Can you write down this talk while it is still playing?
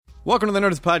Welcome to the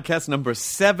Nerdist Podcast number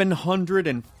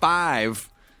 705.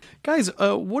 Guys,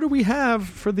 what do we have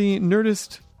for the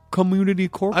Nerdist Community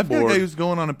Corp I've got a board? guy who's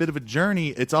going on a bit of a journey.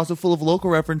 It's also full of local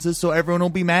references, so everyone will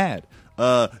be mad.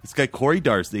 This guy, Corey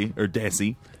Darcy,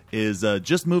 is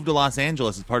just moved to Los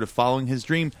Angeles as part of following his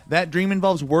dream. That dream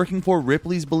involves working for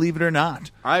Ripley's Believe It or Not.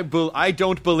 I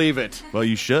don't believe it. Well,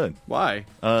 you should. Why?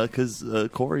 Because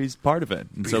Corey's part of it.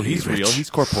 And so he's real. He's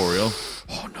corporeal.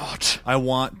 Oh, not. I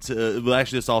want to... Well,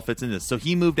 actually, this all fits into this. So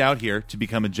he moved out here to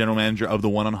become a general manager of the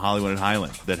one on Hollywood and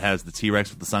Highland that has the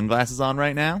T-Rex with the sunglasses on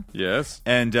right now. Yes.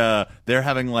 And they're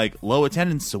having, low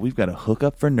attendance, so we've got a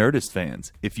hookup for Nerdist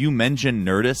fans. If you mention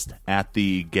Nerdist at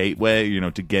the gateway,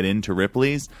 to get into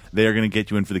Ripley's, they're going to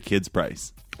get you in for the kids'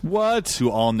 price. What?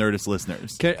 To all Nerdist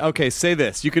listeners. Okay, say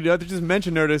this. You could either just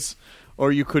mention Nerdist,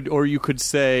 or you could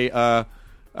say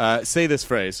this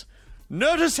phrase.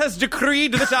 Nerdist has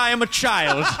decreed that I am a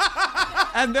child,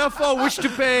 and therefore wish to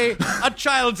pay a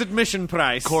child's admission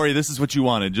price. Corey, this is what you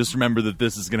wanted. Just remember that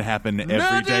this is going to happen every day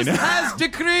now. Nerdist has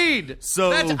decreed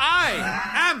that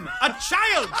I am a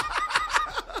child,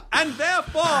 and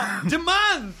therefore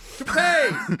demand to pay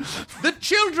the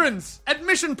children's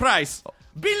admission price.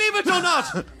 Believe it or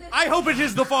not, I hope it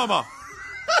is the former.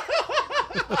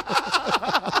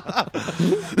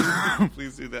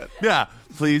 Please do that. Yeah,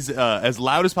 please, as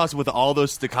loud as possible with all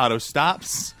those staccato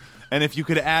stops. And if you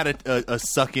could add a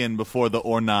suck in before the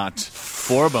or not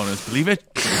for a bonus, believe it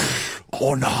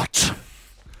or not.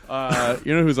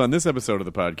 You know who's on this episode of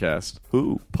the podcast?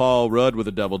 Who? Paul Rudd with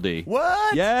a double D.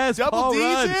 What? Yes, Double Paul D's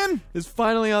Rudd in? is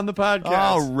finally on the podcast.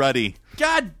 Oh, Ruddy.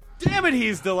 God damn it,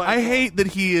 he's delightful. I hate that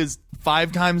he is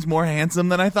 5 times more handsome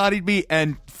than I thought he'd be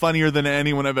and funnier than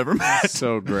anyone I've ever met.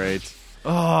 So great.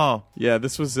 Oh. Yeah,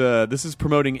 this is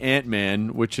promoting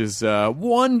Ant-Man, which is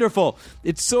wonderful.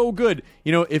 It's so good.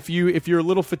 If you're a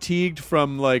little fatigued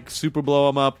from super blow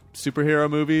 'em up superhero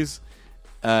movies,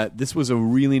 this was a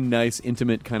really nice,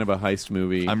 intimate kind of a heist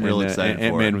movie. I'm really excited for it.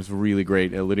 Ant-Man was really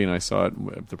great. Lydia and I saw it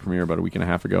at the premiere about a week and a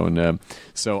half ago, and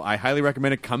so I highly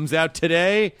recommend it. Comes out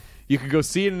today. You can go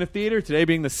see it in the theater, today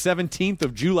being the 17th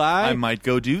of July. I might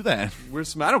go do that.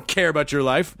 I don't care about your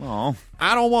life. Oh.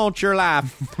 I don't want your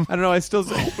life. I don't know, I still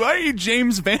say... Why are you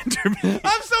James Vanderbeek?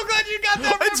 I'm so glad you got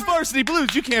that. It's Varsity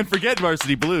Blues. You can't forget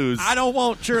Varsity Blues. I don't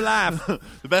want your life.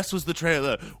 The best was the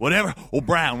trailer. Whatever. Oh,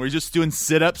 Brown, we're just doing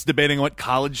sit-ups, debating what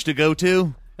college to go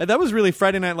to. And that was really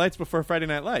Friday Night Lights before Friday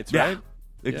Night Lights, right?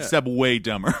 Except way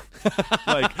dumber.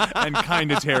 And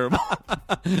kind of terrible.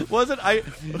 Was it?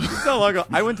 So long ago,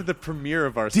 I went to the premiere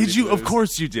of Varsity Did you? Blues. Of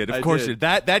course you did. Of course you did.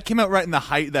 That came out right in the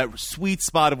height, that sweet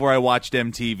spot of where I watched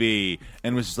MTV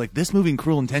and was just like, this movie and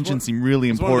Cruel Intentions seem really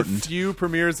important. One of the few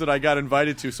premieres that I got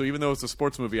invited to, so even though it's a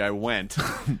sports movie, I went.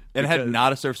 It had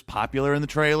Nada Surf's Popular in the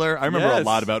trailer. I remember a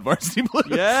lot about Varsity Blues.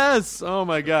 Yes. Oh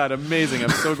my God. Amazing. I'm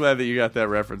so glad that you got that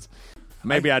reference.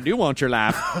 Maybe I do want your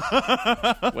laugh.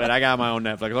 Wait, I got my own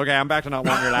Netflix. Okay, I'm back to not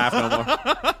wanting your laugh no more.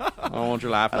 I don't want your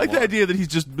laugh no I like more. the idea that he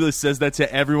just says that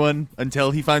to everyone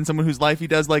until he finds someone whose life he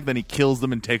does like, then he kills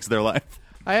them and takes their life.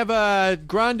 I have a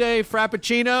grande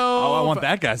frappuccino. Oh, I want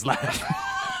that guy's life.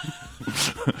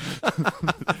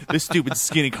 This stupid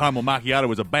skinny caramel macchiato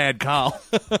was a bad call.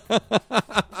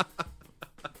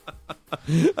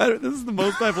 This is the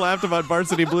most I've laughed about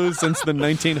Varsity Blues since the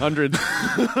 1900s.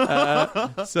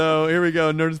 So here we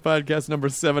go, Nerdist Podcast number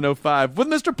 705 with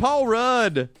Mr. Paul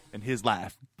Rudd. And his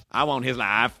laugh. I want his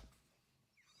laugh.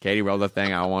 Katie, roll the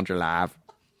thing. I want your laugh.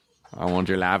 I want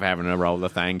your laugh having to roll the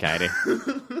thing, Katie.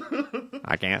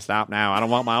 I can't stop now. I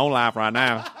don't want my own laugh right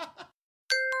now.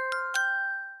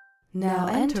 Now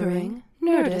entering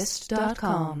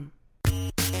Nerdist.com.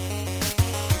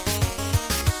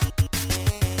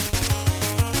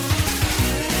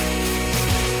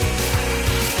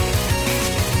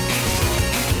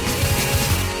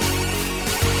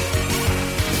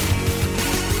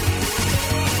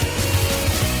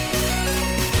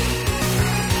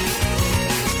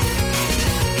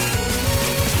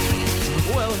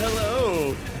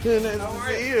 How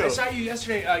are you? I saw you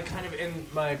yesterday, kind of in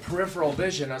my peripheral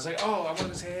vision. I was like, oh, I want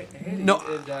to say hey. No,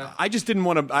 and, I just didn't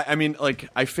want to. I mean,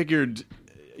 I figured,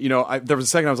 there was a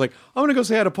second I was like, I'm going to go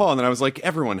say hi to Paul. And then I was like,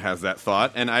 everyone has that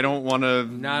thought, and I don't want to.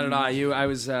 Not at all. I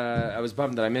was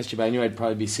bummed that I missed you, but I knew I'd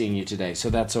probably be seeing you today, so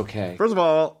that's okay. First of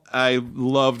all, I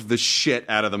loved the shit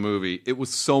out of the movie. It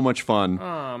was so much fun.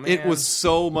 Oh, man. It was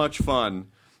so much fun.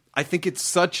 I think it's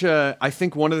such a. I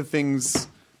think one of the things,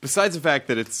 besides the fact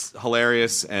that it's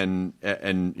hilarious and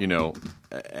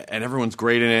everyone's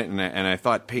great in it, and I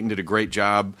thought Peyton did a great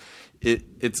job.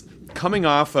 It's coming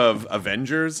off of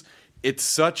Avengers. it's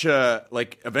such a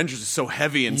like Avengers is so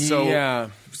heavy and so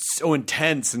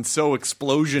intense and so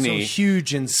explosiony, so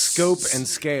huge in scope and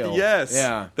scale. Yes,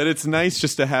 yeah. That it's nice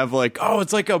just to have like,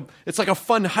 it's like a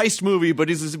fun heist movie, but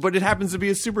it happens to be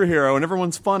a superhero and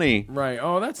everyone's funny. Right.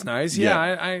 Oh, that's nice.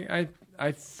 Yeah.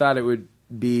 I thought it would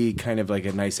be kind of like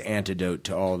a nice antidote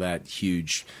to all that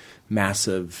huge,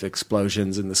 massive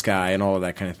explosions in the sky and all of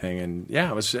that kind of thing. And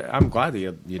yeah, I'm glad that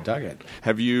you dug it.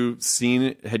 Had you seen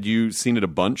it a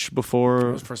bunch before?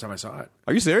 It was the first time I saw it.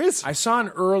 Are you serious? I saw an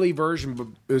early version, but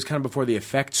it was kind of before the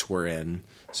effects were in.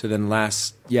 So then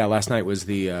last night was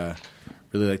the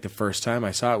really like the first time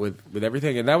I saw it with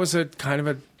everything, and that was a kind of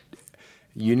a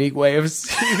unique way of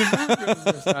seeing it the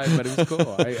first time, but it was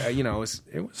cool.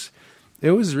 It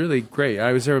was really great.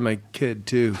 I was there with my kid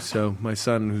too, so my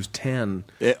son who's 10.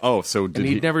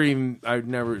 He'd never even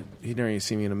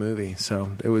seen me in a movie,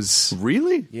 so it was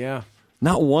really yeah.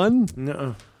 Not one?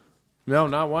 No,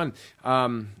 not one.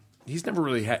 He's never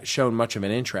really shown much of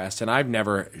an interest, and I've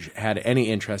never had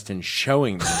any interest in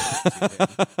showing them.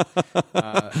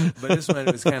 But this one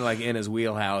was kind of like in his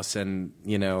wheelhouse, and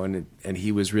and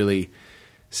he was really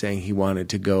saying he wanted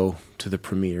to go to the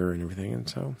premiere and everything, and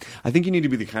so I think you need to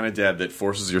be the kind of dad that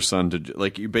forces your son to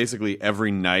like you. Basically,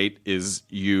 every night is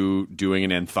you doing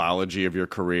an anthology of your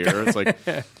career. It's like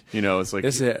it's like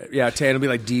this. It'll be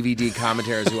like DVD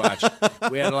commentaries we watch.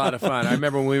 We had a lot of fun. I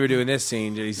remember when we were doing this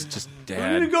scene. He's just, Dad,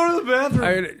 I'm gonna go to the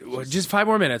bathroom. Just 5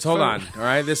 more minutes. Hold on. All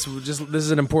right, this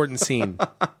is an important scene.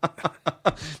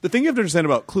 The thing you have to understand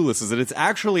about Clueless is that it's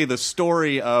actually the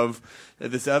story of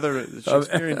this other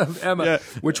Shakespearean of Emma,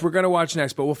 which we're going to watch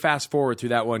next, but we'll fast forward through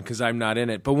that one because I'm not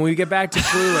in it. But when we get back to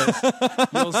Clueless,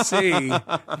 you'll see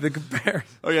the comparison.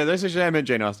 Oh yeah, that's actually I meant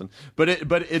Jane Austen, but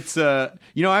it's I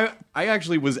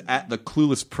actually was at the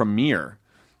Clueless premiere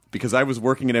because I was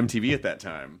working at MTV at that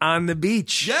time on the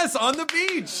beach. Yes, on the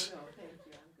beach.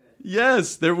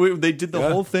 Yes, they did the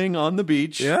whole thing on the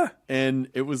beach. Yeah, and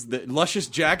it was Luscious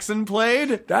Jackson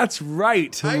played. That's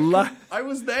right. I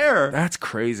was there. That's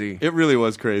crazy. It really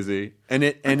was crazy, and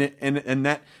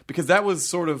that because that was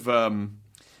sort of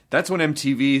that's when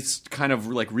MTV kind of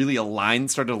like really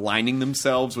started aligning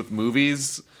themselves with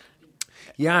movies.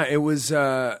 Yeah, it was.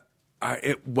 The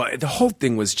whole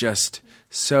thing was just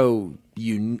so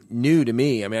new to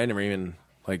me. I mean, I never even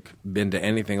been to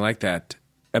anything like that.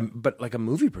 But like a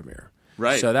movie premiere,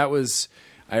 right? So that was,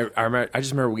 I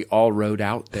just remember we all rode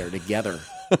out there together.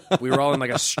 We were all in like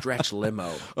a stretch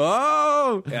limo.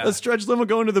 Oh, yeah. A stretch limo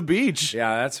going to the beach.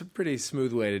 Yeah, that's a pretty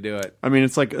smooth way to do it. I mean,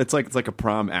 it's like a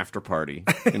prom after party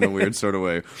in a weird sort of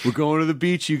way. We're going to the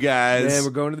beach, you guys. Yeah,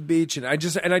 we're going to the beach, and I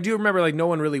do remember no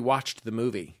one really watched the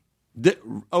movie.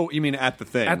 You mean at the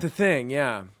thing? At the thing,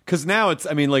 yeah. Because now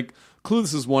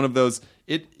Clueless is one of those.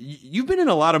 You've been in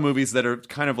a lot of movies that are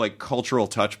kind of like cultural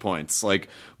touch points, like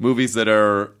movies that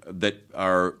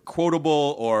are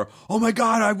quotable or oh my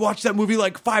god, I watched that movie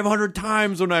like 500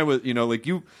 times when I was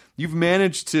you've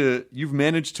managed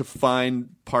to find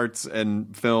parts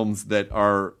and films that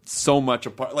are so much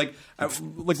a part like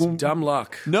dumb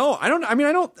luck. No, I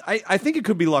don't. I think it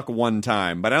could be luck one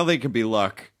time, but I don't think it could be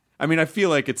luck. I mean, I feel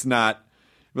like it's not.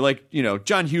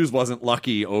 John Hughes wasn't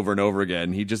lucky over and over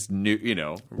again. He just knew,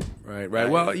 Right.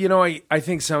 Well, I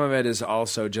think some of it is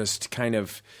also just kind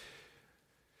of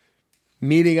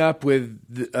meeting up with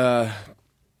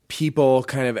people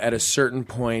kind of at a certain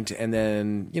point, and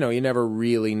then, you never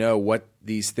really know what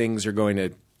these things are going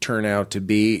to turn out to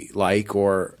be like,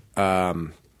 or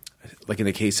like in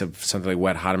the case of something like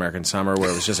Wet Hot American Summer, where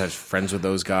it was just I was friends with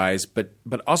those guys, but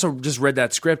also just read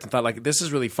that script and thought this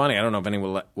is really funny. I don't know if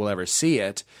anyone will ever see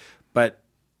it, but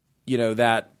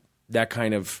that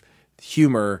kind of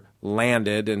humor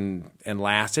landed and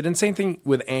lasted. And same thing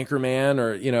with Anchorman,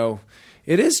 or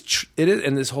it is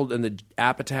and this whole and the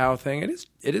Apatow thing.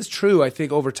 It is true. I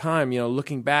think over time,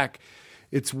 looking back,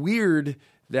 it's weird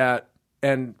that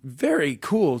and very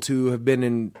cool to have been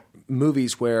in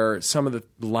movies where some of the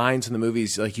lines in the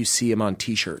movies, like you see them on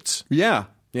T-shirts. Yeah,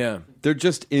 they're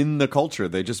just in the culture.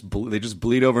 They just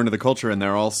bleed over into the culture, and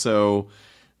they're almost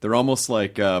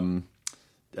like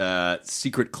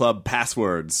secret club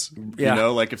passwords. Yeah.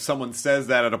 Like if someone says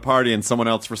that at a party and someone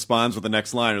else responds with the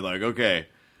next line, you're like, okay,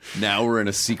 now we're in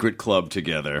a secret club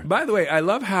together. By the way, I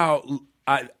love how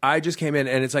I just came in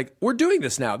and it's like, we're doing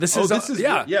this now. This is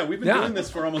yeah. We've been doing this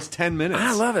for almost 10 minutes.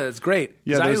 I love it. It's great.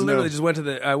 Yeah, I literally just went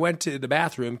to the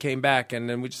bathroom, came back, and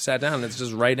then we just sat down. And it's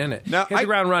just right in it. Now, hit the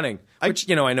ground running. Which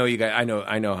I know you guys. I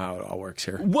know how it all works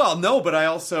here. Well, no, but I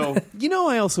also,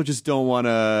 I also just don't want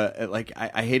to like.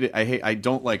 I hate it. I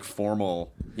don't like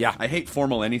formal. Yeah, I hate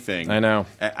formal anything. I know.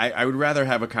 I would rather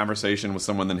have a conversation with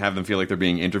someone than have them feel like they're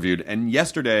being interviewed. And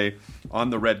yesterday on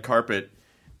the red carpet,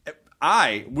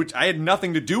 which I had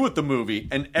nothing to do with the movie,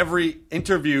 and every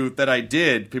interview that I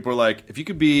did, people were like, if you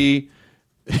could be,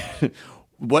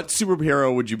 what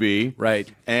superhero would you be?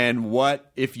 Right. And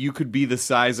what, if you could be the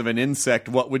size of an insect,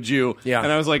 what would you? Yeah.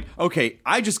 And I was like, okay,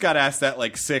 I just got asked that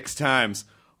like 6 times.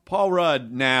 Paul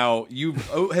Rudd, now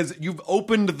you've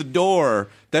opened the door.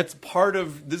 This is part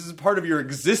of your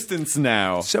existence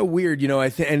now. So weird,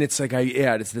 and it's like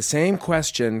it's the same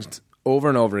questions over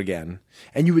and over again.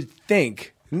 And you would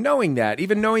think, knowing that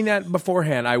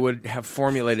beforehand, I would have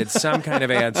formulated some kind of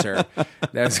answer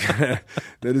that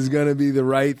is gonna be the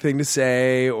right thing to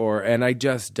say, and I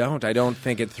just don't. I don't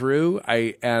think it through.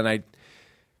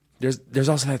 There's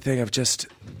also that thing of just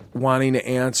wanting to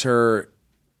answer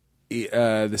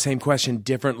the same question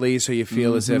differently, so you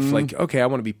feel as if like, okay, I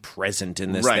want to be present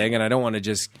in this thing, and I don't want to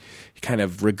just kind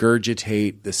of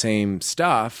regurgitate the same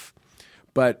stuff.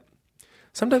 But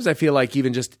sometimes I feel like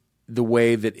even just the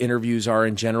way that interviews are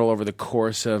in general over the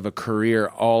course of a career,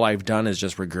 all I've done is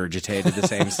just regurgitated the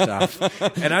same stuff,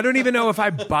 and I don't even know if I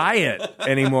buy it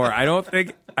anymore. I don't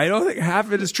think half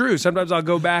of it is true. Sometimes I'll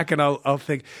go back and I'll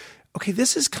think, okay,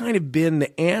 this has kind of been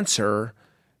the answer.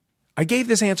 I gave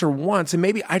this answer once, and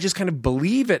maybe I just kind of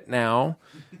believe it now.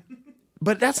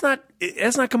 But that's not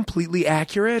completely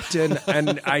accurate,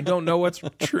 and I don't know what's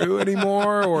true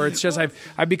anymore, or it's just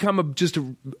I've become just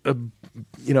a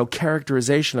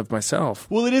characterization of myself.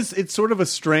 Well, it's just sort of a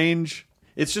strange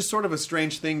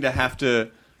thing to have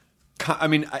to. I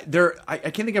mean, I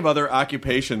can't think of other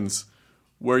occupations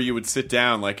where you would sit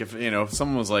down, like if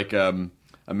someone was like a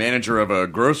manager of a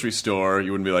grocery store,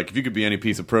 you wouldn't be like, if you could be any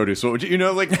piece of produce, what would you,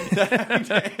 like,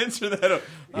 to answer that?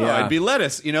 I'd be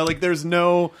lettuce. Like there's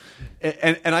no,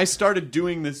 and I started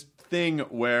doing this thing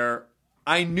where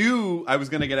I knew I was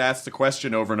going to get asked a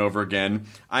question over and over again.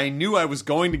 I knew I was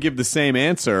going to give the same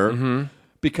answer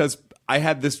because I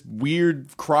had this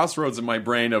weird crossroads in my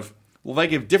brain of, well, if I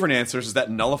give different answers, does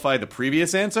that nullify the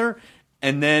previous answer?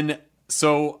 And then,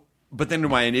 but then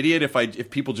am I an idiot if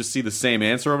people just see the same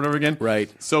answer over and over again? Right.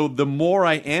 So the more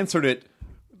I answered it,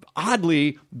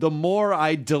 oddly, the more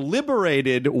I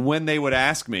deliberated when they would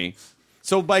ask me.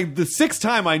 So by the 6th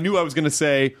time, I knew I was going to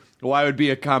say, well, I would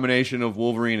be a combination of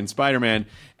Wolverine and Spider-Man,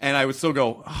 and I would still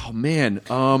go, oh man,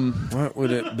 what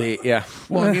would it be? Yeah.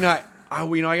 Well, I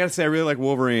gotta say I really like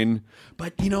Wolverine,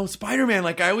 but Spider-Man,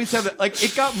 like I always have that. Like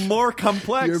it got more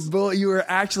complex. You were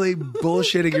actually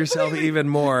bullshitting yourself even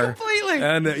more. Completely.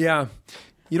 And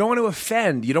you don't want to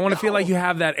offend. You don't want to feel like you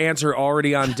have that answer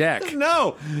already on deck.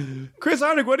 No, Chris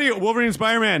Hardwick, what are you? Wolverine and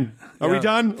Spider-Man. Are we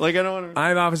done? Like I don't want to.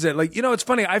 I'm opposite. Like it's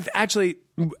funny. I've actually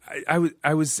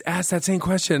I was asked that same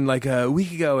question like a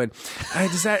week ago, and I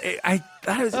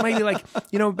thought it was maybe like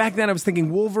back then I was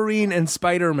thinking Wolverine and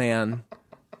Spider-Man.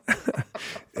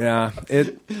 Yeah.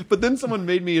 But then someone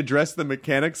made me address the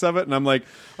mechanics of it, and I'm like,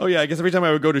 oh yeah, I guess every time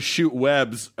I would go to shoot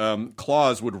webs,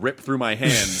 claws would rip through my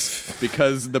hands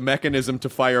because the mechanism to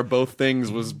fire both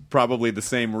things was probably the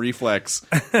same reflex,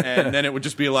 and then it would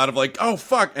just be a lot of like, oh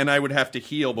fuck, and I would have to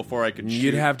heal before I could shoot.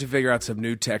 You'd have to figure out some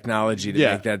new technology to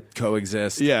make that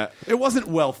coexist. Yeah. It wasn't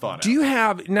well thought out. Do you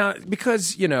have, now,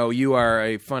 because, you are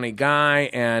a funny guy,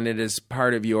 and it is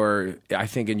part of your, I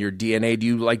think, in your DNA, do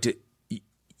you like to,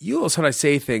 you will sometimes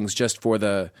say things just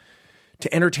to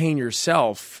entertain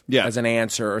yourself as an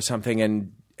answer or something,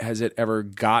 and has it ever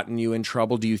gotten you in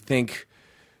trouble? Do you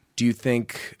do you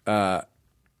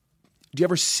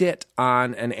ever sit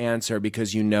on an answer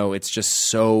because it's just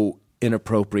so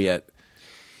inappropriate?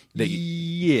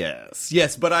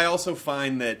 Yes, but I also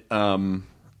find that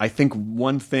I think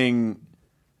one thing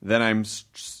that I'm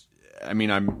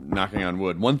knocking on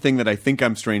wood. One thing that I think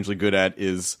I'm strangely good at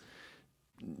is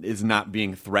not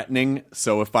being threatening.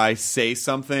 So if I say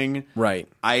something, right,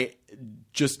 I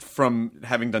just from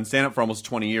having done stand-up for almost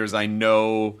 20 years, I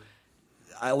know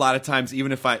a lot of times,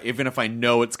 even if I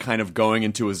know it's kind of going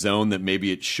into a zone that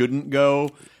maybe it shouldn't go,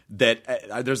 that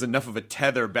there's enough of a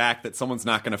tether back that someone's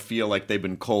not going to feel like they've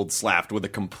been cold slapped with a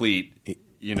complete,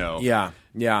 Yeah.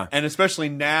 And especially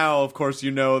now, of course,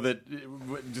 that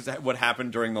just what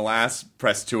happened during the last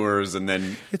press tours, and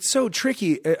then it's so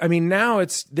tricky. I mean, now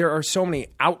there are so many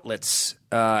outlets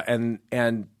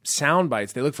and sound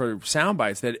bites. They look for sound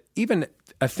bites that even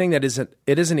a thing that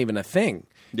isn't even a thing.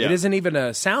 Yeah. It isn't even a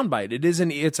soundbite.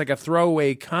 It's like a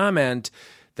throwaway comment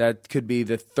that could be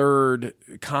the third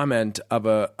comment of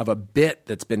a bit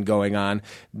that's been going on,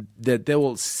 that they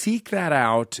will seek that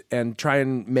out and try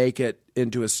and make it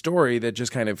into a story that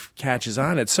just kind of catches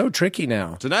on. It's so tricky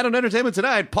now. Tonight on Entertainment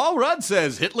Tonight, Paul Rudd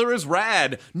says Hitler is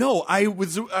rad. No,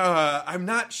 I'm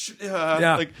not.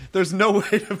 Like, there's no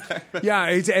way to back that. Yeah,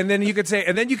 and then you could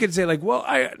say, like, well,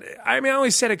 I mean, I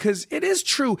always said it because it is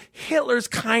true. Hitler's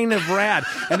kind of rad,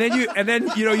 and then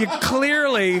you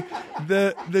clearly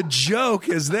the joke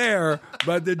is there,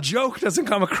 but the joke doesn't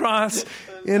come across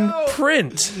in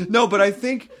print. No, but I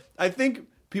think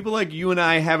people like you and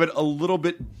I have it a little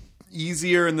bit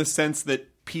easier in the sense that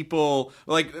people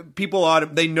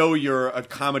they know you're a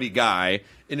comedy guy.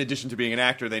 In addition to being an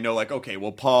actor, they know, like, okay,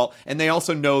 well, Paul, and they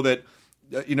also know that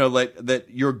that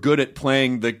you're good at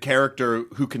playing the character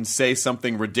who can say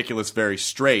something ridiculous very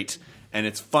straight, and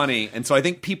it's funny. And so I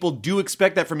think people do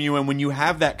expect that from you. And when you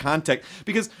have that context,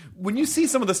 because when you see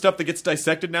some of the stuff that gets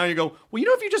dissected now, you go, well,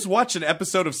 if you just watch an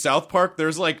episode of South Park,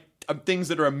 there's like things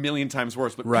that are a million times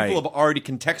worse. But right. people have already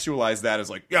contextualized that as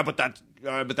like, yeah, but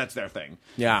that's their thing.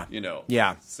 Yeah.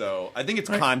 Yeah. So I think it's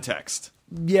context.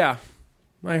 Yeah.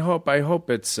 I hope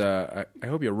it's. I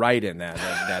hope you're right in that.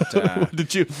 What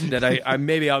did you? That I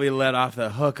maybe I'll be let off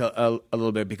the hook a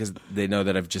little bit because they know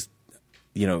that I've just.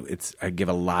 I give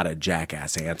a lot of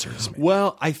jackass answers. Man.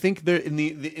 Well, I think there in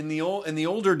the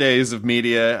older days of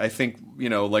media, I think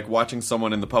like watching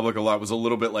someone in the public a lot was a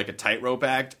little bit like a tightrope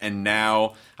act, and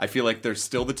now I feel like there's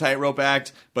still the tightrope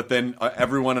act, but then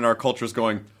everyone in our culture is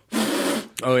going,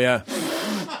 oh yeah,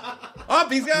 oh,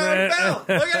 he's got fell.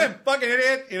 Look at him, fucking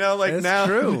idiot. That's now,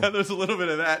 true. Now there's a little bit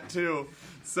of that too.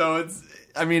 So it's.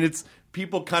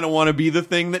 People kind of want to be the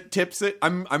thing that tips it.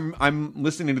 I'm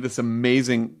listening to this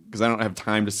amazing, because I don't have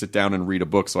time to sit down and read a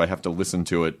book, so I have to listen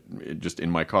to it just in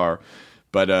my car.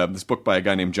 But this book by a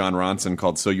guy named John Ronson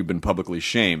called "So You've Been Publicly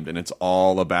Shamed," and it's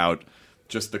all about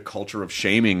just the culture of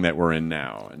shaming that we're in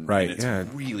now. And, right? And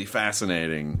it's really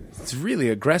fascinating. It's really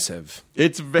aggressive.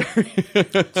 It's very.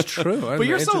 It's true. But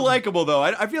you're so likable, though.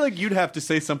 I feel like you'd have to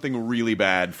say something really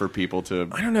bad for people to.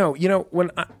 I don't know.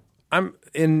 When I'm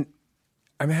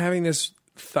having this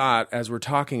thought as we're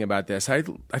talking about this. I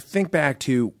think back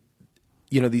to,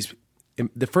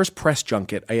 the first press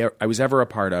junket I was ever a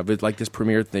part of. It's like this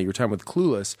premiere thing you were talking with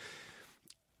Clueless.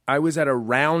 I was at a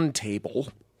round table.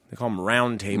 They call them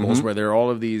round tables, where there are all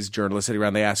of these journalists sitting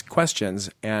around. They ask questions,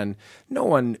 and no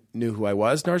one knew who I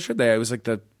was, nor should they. I was like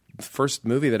the first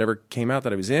movie that ever came out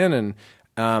that I was in,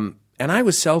 and I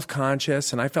was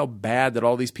self-conscious, and I felt bad that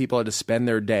all these people had to spend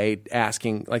their day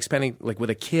spending with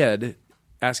a kid,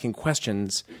 asking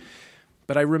questions.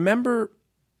 But I remember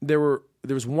there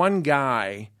was one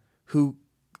guy who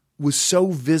was so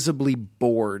visibly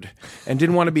bored and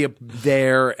didn't want to be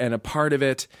there and a part of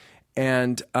it.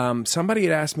 And somebody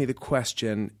had asked me the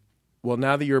question, well,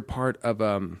 now that you're part of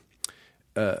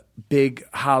a big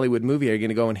Hollywood movie, are you going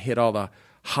to go and hit all the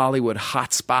Hollywood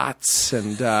hotspots?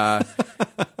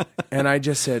 And I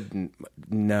just said,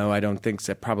 no, I don't think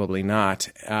so. Probably not.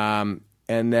 And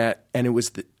it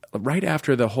was right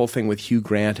after the whole thing with Hugh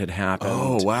Grant had happened.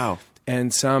 Oh, wow.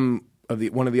 And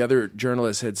one of the other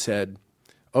journalists had said,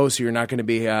 oh, so you're not going to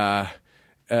be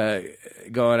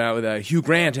going out with Hugh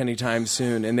Grant anytime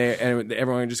soon? And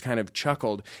everyone just kind of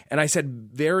chuckled. And I said,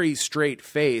 very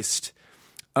straight-faced,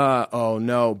 oh,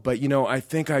 no, but, I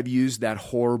think I've used that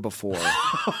whore before.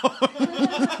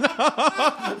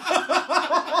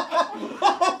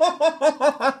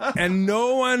 And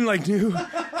no one knew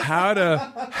how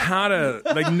to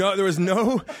no, there was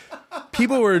no.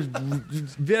 People were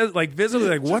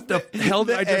visibly what the hell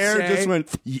did I just air say? Just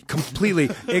went completely.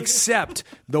 Except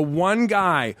the one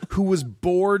guy who was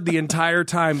bored the entire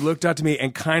time looked up to me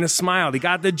and kind of smiled. He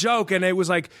got the joke, and it was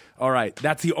like, all right,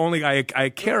 that's the only guy I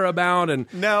care about. And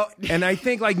now, and I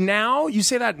think now you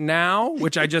say that now,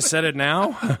 which I just said it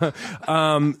now.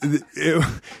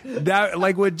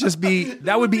 That would just be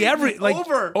every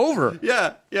over.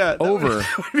 Yeah. Over.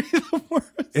 That would be the worst.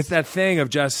 It's that thing of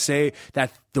just say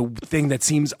that the thing that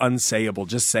seems unsayable.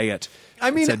 Just say it.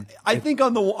 I mean, I think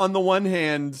on the one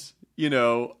hand,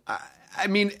 I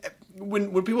mean,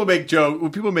 when people make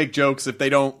jokes, if they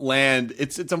don't land,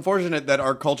 it's unfortunate that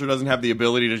our culture doesn't have the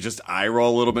ability to just eye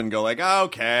roll a little bit and go like,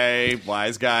 okay,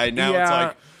 wise guy. Now it's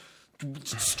like,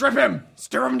 strip him,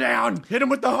 stir him down, hit him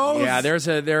with the hose. Yeah,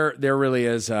 there really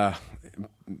is. I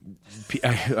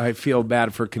feel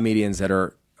bad for comedians that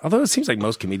are Although it seems like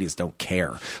most comedians don't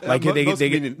care. Like no,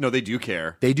 they do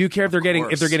care. They do care if they're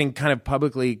course. getting kind of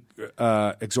publicly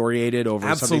excoriated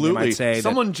over something they might say.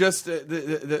 Someone just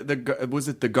was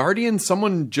it The Guardian?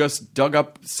 Someone just dug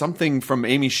up something from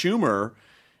Amy Schumer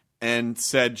and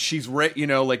said she's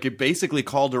like it basically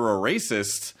called her a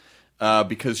racist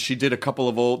because she did there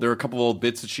were a couple of old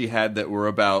bits that she had that were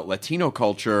about Latino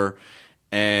culture,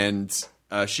 and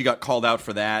she got called out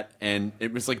for that, and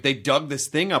it was like they dug this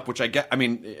thing up, which I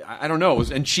don't know,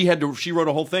 and she wrote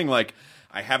a whole thing like,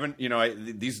 I haven't,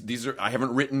 I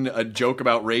haven't written a joke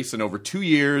about race in over 2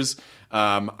 years.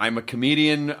 I'm a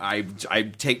comedian. I try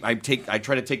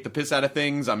to take the piss out of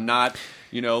things. I'm not,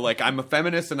 I'm a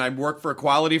feminist and I work for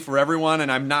equality for everyone,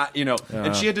 and I'm not,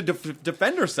 and she had to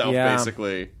defend herself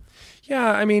basically.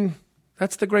 Yeah, I mean,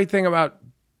 that's the great thing about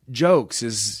jokes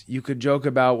is you could joke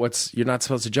about what you're not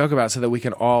supposed to joke about so that we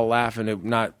can all laugh and it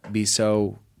not be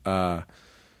so,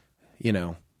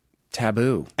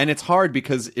 taboo. And it's hard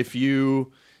because if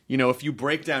you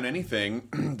break down anything,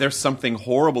 there's something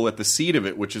horrible at the seed of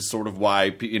it, which is sort of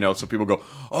why, so people go,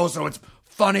 oh, so it's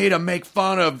funny to make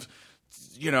fun of,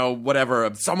 whatever,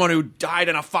 of someone who died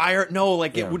in a fire. No,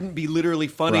 it wouldn't be literally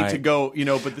funny to go,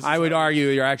 but this I would argue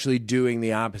you're actually doing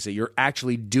the opposite. You're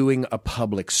actually doing a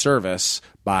public service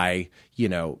by,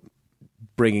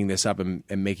 bringing this up and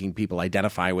making people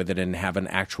identify with it and have an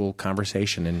actual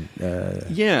conversation. And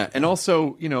yeah, and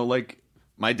also,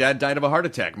 my dad died of a heart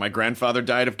attack. My grandfather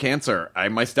died of cancer.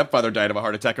 My stepfather died of a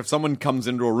heart attack. If someone comes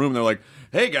into a room, they're like,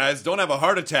 hey, guys, don't have a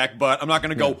heart attack, but I'm not going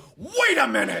to go, wait a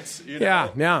minute.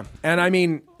 Yeah. And I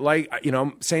mean,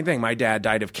 same thing. My dad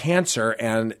died of cancer,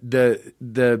 and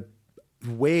the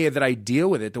way that I deal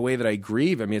with it, the way that I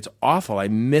grieve, I mean, it's awful. I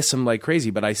miss him like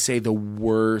crazy, but I say the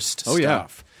worst stuff. Yeah.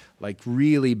 Like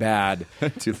really bad,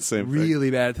 do the same really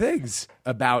bad things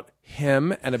about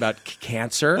him and about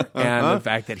cancer and the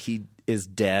fact that he is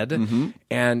dead,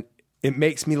 and it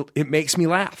makes me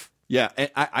laugh. Yeah,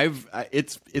 I've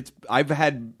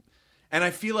had, and I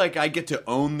feel like I get to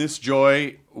own this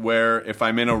joy where if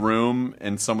I'm in a room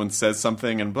and someone says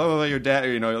something and blah blah blah, your dad,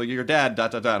 your dad,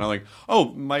 dot dot dot, and I'm like, oh,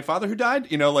 my father who died,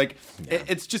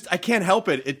 it's just I can't help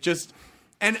it. It just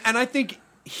and I think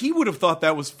he would have thought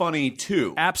that was funny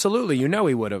too. Absolutely, he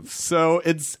would have. So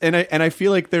it's and I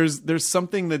feel like there's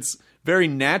something that's very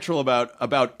natural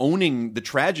about owning the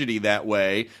tragedy that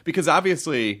way, because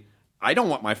obviously I don't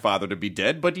want my father to be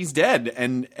dead, but he's dead,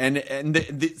 and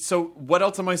so what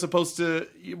else am I supposed to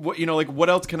what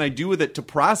else can I do with it to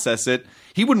process it?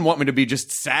 He wouldn't want me to be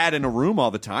just sad in a room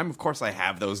all the time. Of course I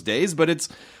have those days, but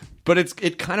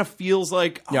it kind of feels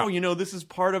like, this is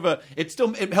part of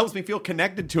it helps me feel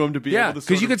connected to him to be able to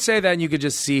because you could say that and you could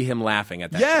just see him laughing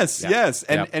at that. Yes.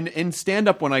 And in stand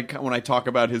up when I talk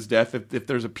about his death, if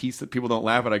there's a piece that people don't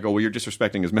laugh at, I go, well, you're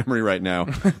disrespecting his memory right now.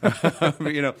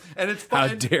 And it's fun.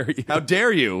 How dare you? How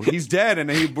dare you? He's dead and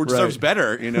he deserves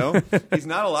better, He's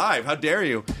not alive. How dare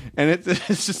you? And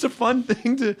it's just a fun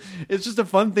thing to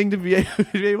be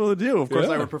able to do. Of course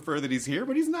I would prefer that he's here,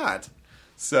 but he's not.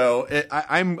 So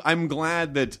I'm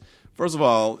glad that, first of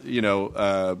all,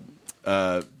 it's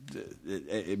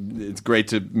great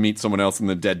to meet someone else in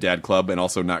the Dead Dad Club, and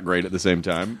also not great at the same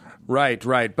time. Right.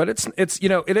 But it is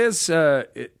that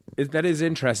is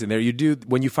interesting. There, you do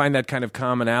when you find that kind of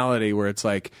commonality where it's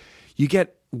like you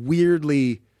get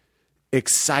weirdly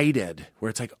excited, where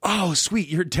it's like, oh, sweet,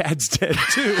 your dad's dead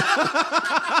too.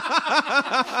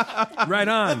 Right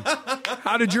on.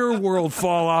 How did your world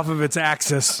fall off of its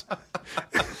axis?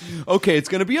 Okay, it's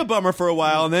going to be a bummer for a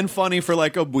while, and then funny for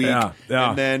like a week,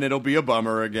 and then it'll be a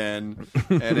bummer again.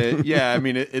 And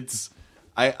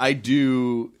I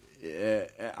do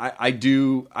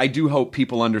hope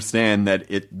people understand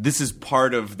that this is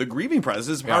part of the grieving process.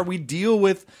 This is how we deal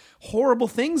with horrible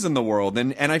things in the world,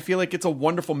 and I feel like it's a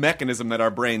wonderful mechanism that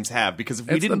our brains have, because if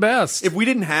we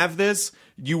didn't have this,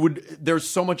 there's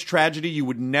so much tragedy, you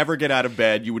would never get out of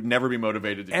bed, you would never be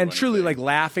motivated to do anything. Truly, like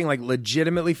laughing, like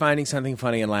legitimately finding something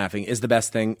funny and laughing is the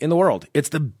best thing in the world. It's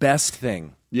the best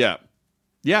thing. Yeah,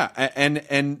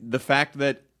 and the fact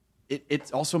that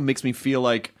it also makes me feel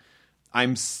like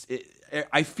I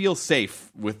feel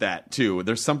safe with that too.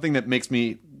 There's something that makes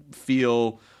me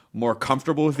feel more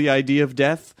comfortable with the idea of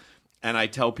death. And I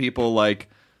tell people, like,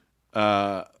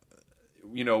 when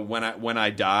I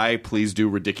die, please do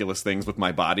ridiculous things with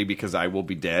my body, because I will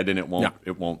be dead and it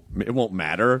won't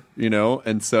matter,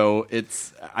 And so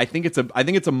I think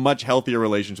it's a much healthier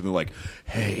relationship than like,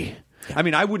 hey. I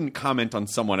mean, I wouldn't comment on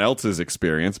someone else's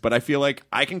experience, but I feel like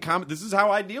I can comment. This is how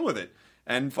I deal with it,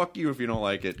 and fuck you if you don't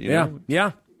like it. You know?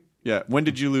 Yeah. When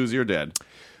did you lose your dad?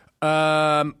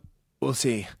 We'll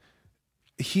see.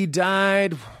 He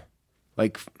died.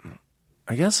 like,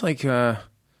 I guess like almost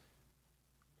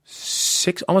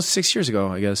 6 years ago.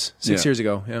 I guess 6 years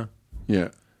ago. Yeah. Yeah.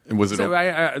 And was it? So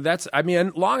I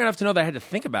mean, long enough to know that I had to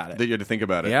think about it. That you had to think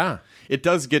about it. Yeah. It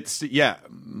does get. Yeah.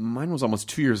 Mine was almost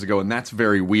 2 years ago, and that's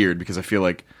very weird because I feel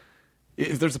like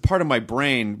if there's a part of my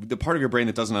brain, the part of your brain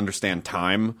that doesn't understand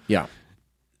time. Yeah.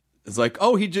 It's like,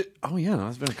 oh, yeah, no,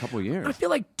 it's been a couple of years. I feel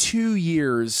like 2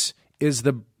 years is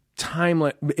the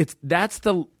time. That's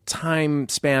the time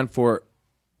span for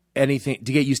anything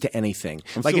to get used to anything.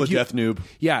 I'm like still if a death noob.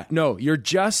 Yeah, no, you're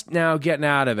just now getting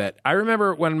out of it. I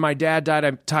remember when my dad died.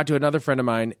 I talked to another friend of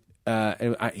mine.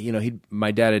 And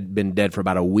my dad had been dead for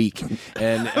about a week,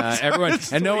 and everyone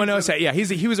and no one knows that. Yeah,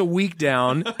 he was a week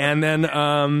down, and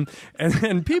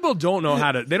then people don't know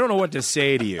they don't know what to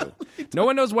say to you. No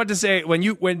one knows what to say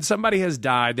when somebody has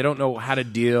died. They don't know how to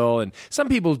deal, and some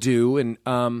people do. And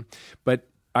but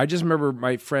I just remember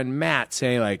my friend Matt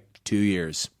saying like 2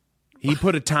 years. He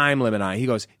put a time limit on it. He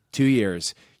goes 2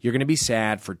 years. You're going to be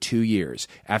sad for 2 years.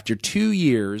 After 2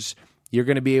 years, you're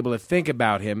going to be able to think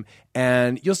about him,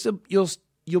 and you'll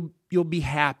be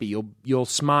happy. You'll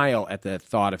smile at the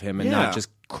thought of him and not just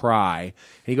cry. And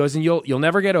he goes, and you'll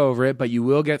never get over it, but you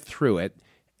will get through it,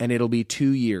 and it'll be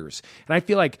 2 years. And I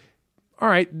feel like, all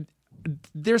right,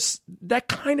 that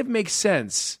kind of makes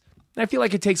sense. I feel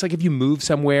like it takes, like if you move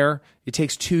somewhere, it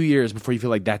takes 2 years before you feel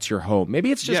like that's your home.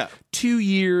 Maybe it's just 2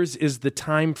 years is the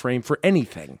time frame for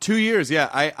anything. 2 years, yeah.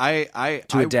 I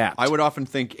adapt. I would often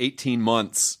think 18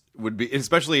 months would be,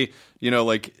 especially,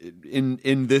 like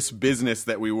in this business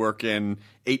that we work in,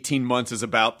 18 months is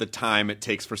about the time it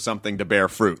takes for something to bear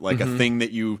fruit. Like a thing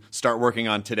that you start working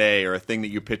on today or a thing that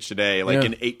you pitch today. Like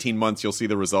in 18 months, you'll see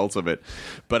the results of it.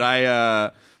 But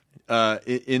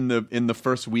in the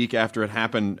first week after it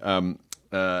happened, do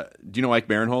you know Ike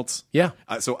Barinholtz? Yeah.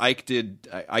 So Ike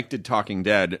did Talking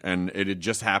Dead, and it had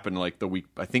just happened like the week,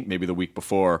 I think maybe the week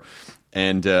before,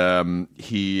 and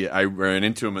I ran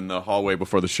into him in the hallway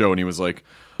before the show, and he was like,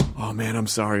 "Oh man, I'm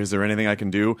sorry. Is there anything I can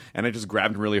do?" And I just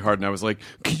grabbed him really hard, and I was like,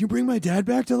 "Can you bring my dad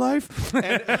back to life?"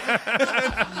 And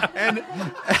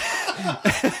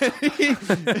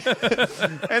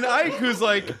Ike, who's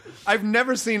like, I've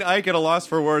never seen Ike at a loss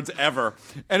for words ever,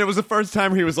 and it was the first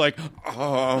time he was like,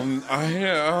 I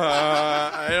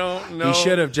don't know. He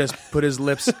should have just put his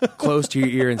lips close to your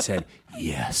ear and said,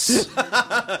 "Yes,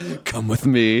 come with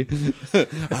me.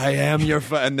 I am your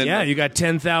friend." Then yeah, you got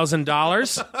 $10,000.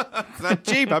 It's not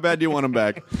cheap. How bad do you want him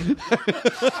back?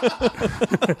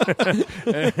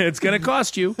 It's going to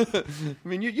cost you. I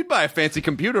mean, you'd buy a fancy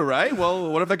computer, right?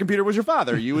 Well, what if that computer was your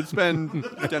father? You would spend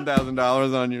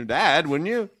 $10,000 on your dad, wouldn't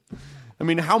you? I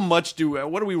mean, how much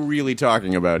what are we really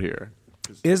talking about here?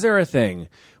 Is there a thing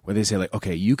where they say, like,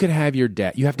 okay, you can have your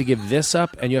dad, you have to give this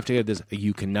up, and you have to give this,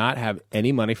 you cannot have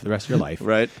any money for the rest of your life.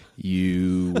 Right.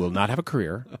 You will not have a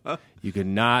career. You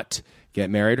cannot get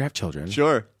married or have children.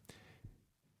 Sure.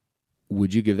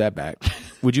 Would you give that back?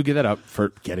 Would you give that up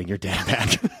for getting your dad back?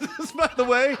 This, by the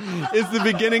way, is the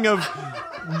beginning of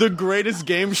the greatest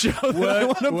game show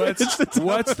What's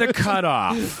the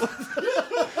cutoff?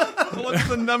 What's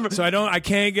the number? So I don't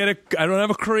have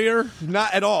a career?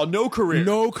 Not at all. No career.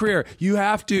 No career. You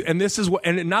have to, and this is what,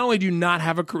 and not only do you not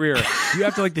have a career, you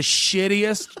have to like the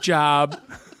shittiest job.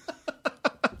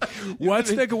 Where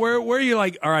are you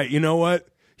like, all right, you know what?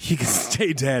 He can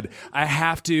stay dead. I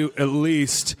have to at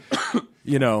least,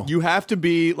 You have to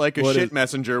be like a shit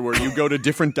messenger where you go to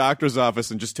different doctor's office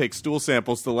and just take stool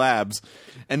samples to labs.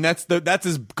 And that's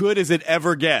as good as it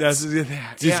ever gets.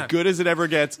 It's as good as it ever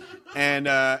gets.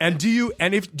 And do you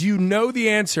know the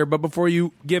answer, but before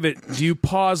you give it, do you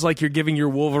pause like you're giving your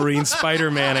Wolverine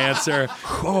Spider-Man answer?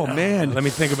 Oh man, let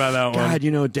me think about that one.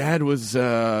 God, Dad was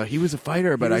he was a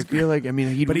fighter, but I feel like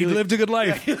he lived a good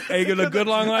life. He lived a good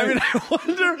long life.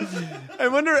 I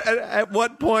wonder at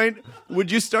what point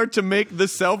would you start to make the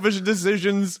selfish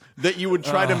decisions that you would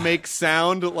try to make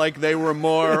sound like they were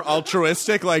more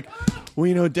altruistic, like,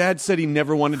 well, Dad said he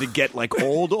never wanted to get like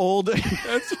old.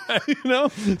 That's right,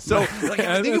 So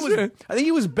I think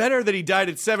it was better that he died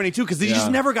at 72 because he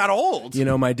just never got old.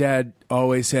 My dad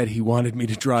always said he wanted me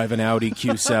to drive an Audi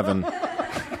Q7.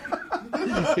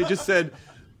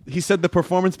 He said the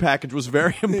performance package was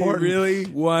very important. He really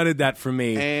wanted that for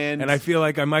me. And I feel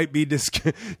like I might be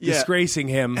disgracing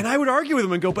him. And I would argue with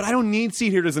him and go, but I don't need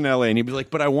seat heaters in L.A. And he'd be like,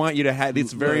 but I want you to have,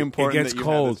 it's very important. It gets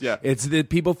cold. It's that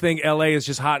people think L.A. is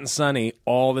just hot and sunny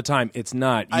all the time. It's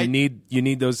not. You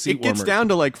need those seat warmers. It gets down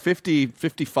to like 50,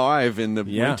 55 in the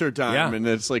winter time. Yeah. And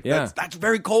it's like, that's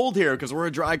very cold here because we're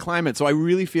a dry climate. So I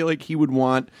really feel like he would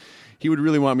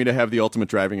really want me to have the ultimate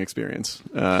driving experience.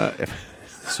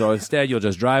 So instead, you'll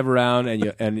just drive around,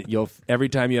 and you'll every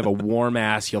time you have a warm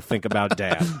ass, you'll think about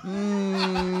Dad.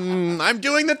 I'm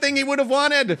doing the thing he would have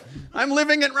wanted. I'm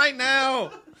living it right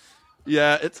now.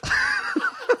 Yeah, it's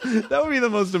that would be the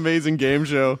most amazing game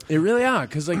show. It really are,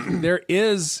 because like there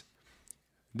is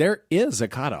a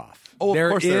cutoff. Oh, of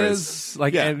course there is.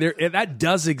 Like, Yeah. and that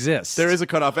does exist. There is a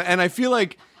cutoff, and I feel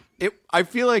like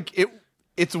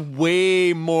it's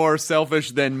way more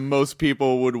selfish than most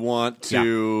people would want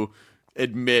to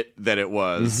admit that it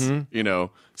was. You know,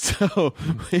 so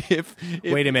if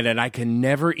Wait a minute, I can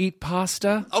never eat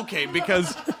pasta? okay,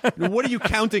 because what are you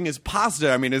counting as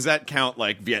pasta? I mean, does that count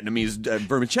like Vietnamese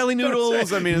vermicelli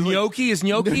noodles? I mean, it's Gnocchi? Is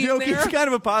gnocchi in gnocchi is there? kind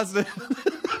of a pasta.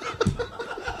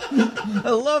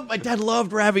 My dad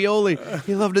loved ravioli.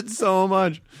 He loved it so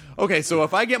much. Okay, so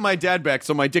if I get my dad back,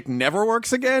 so my dick never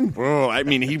works again? Oh, I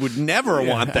mean, he would never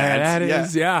want that. That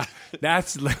is, yeah.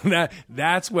 That's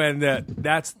when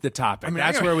that's the topic.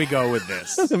 That's where we go with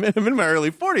this. I'm in my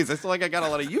early 40s. I feel like I got a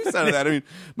lot of use out of that. I mean,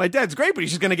 my dad's great, but he's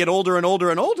just going to get older and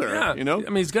older and older. Yeah. You know? I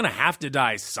mean, he's going to have to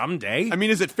die someday. I mean,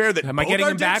 is it fair that Am I both getting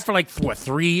our him back dicks- for like,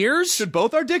 3 years? Should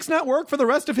both our dicks not work for the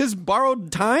rest of his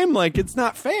borrowed time? Like, it's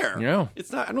not fair. Yeah.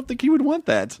 It's not. I don't think he would want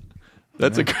that.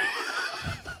 That's a.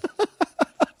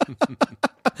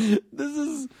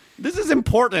 This is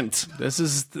important. This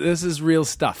is real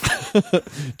stuff.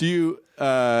 Do you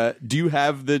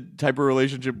have the type of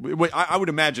relationship? Wait, I would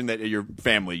imagine that at your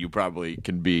family, you probably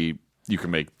can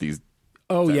make these.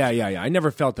 Oh, yeah. I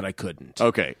never felt that I couldn't.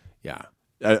 Okay. Yeah.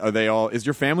 Are they all? Is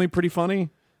your family pretty funny?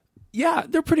 Yeah,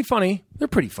 they're pretty funny.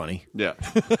 Yeah.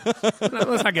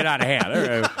 Let's not get out of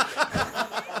hand.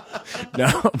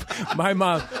 No,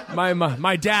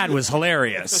 my dad was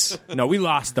hilarious. No, we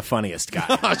lost the funniest guy.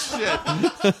 Oh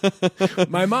shit!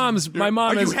 My mom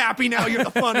Are is you happy now? You're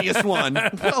the funniest one.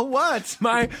 Well, what?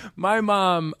 my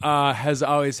mom has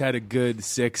always had a good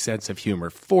sick sense of humor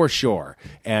for sure,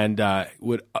 and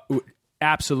would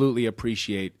absolutely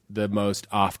appreciate the most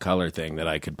off-color thing that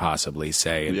I could possibly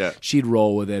say, and she'd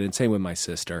roll with it. And same with my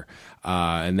sister,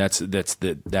 and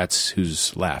that's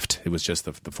who's left. It was just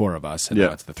the four of us, and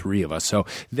now it's the three of us. So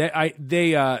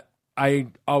I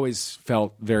always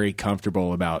felt very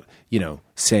comfortable about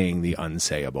saying the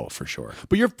unsayable for sure.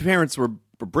 But your parents were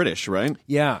British, right?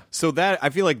 Yeah. So that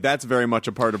I feel like that's very much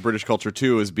a part of British culture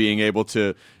too, is being able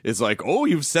to is like, oh,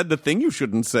 you've said the thing you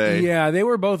shouldn't say. Yeah, they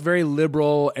were both very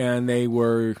liberal, and they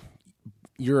were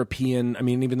European. I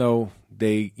mean, even though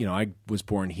I was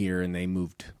born here and they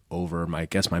moved over. I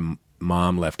guess my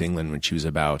mom left England when she was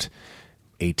about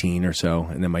 18 or so,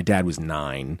 and then my dad was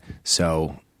 9.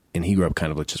 So, and he grew up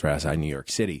kind of just right outside New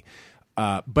York City.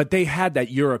 But they had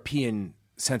that European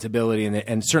sensibility,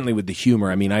 and certainly with the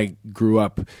humor. I mean, I grew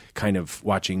up kind of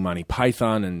watching Monty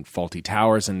Python and Fawlty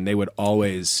Towers, and they would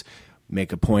always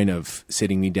make a point of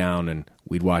sitting me down, and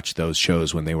we'd watch those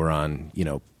shows when they were on,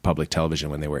 public television,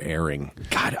 when they were airing.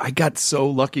 God, I got so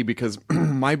lucky because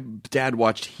my dad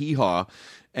watched Hee Haw.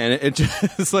 And it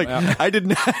just like I did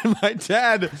not. My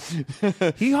dad.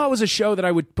 Hee Haw was a show that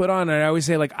I would put on, and I always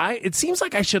say, like, it seems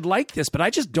like I should like this, but I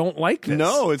just don't like this.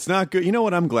 No, it's not good. You know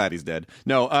what? I'm glad he's dead.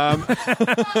 No, I'm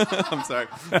sorry.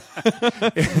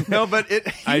 No, but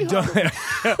I don't.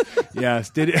 Yes,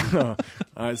 did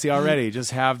it? See already,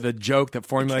 just have the joke that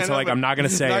formulates it. Like, I'm not going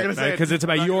to say it because it's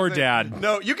about your dad.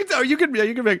 No, you can tell. You can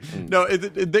make no,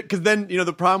 because then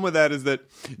the problem with that is that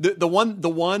the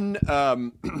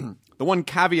one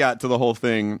caveat to the whole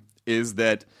thing is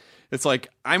that it's like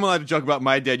I'm allowed to joke about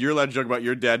my dad, you're allowed to joke about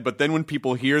your dad, but then when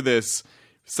people hear this,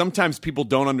 sometimes people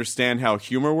don't understand how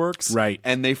humor works, right?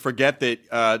 And they forget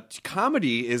that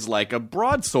comedy is like a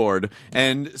broadsword,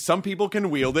 and some people can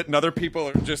wield it, and other people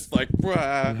are just like,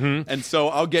 and so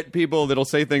I'll get people that'll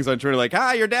say things on Twitter like,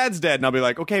 your dad's dead, and I'll be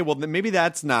like, okay, well then maybe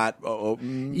that's not.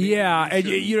 Yeah, and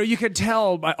you can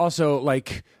tell by also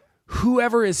like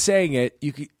whoever is saying it,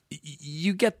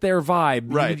 you get their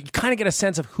vibe, right? You kind of get a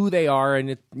sense of who they are,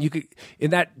 and you could,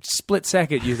 in that split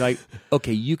second, you're like,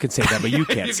 okay, you can say that, but you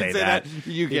can't say that.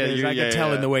 You can. I can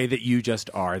tell in the way that you just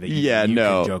are that you can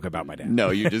joke about my dad.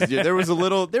 No, you just there was a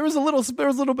little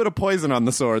bit of poison on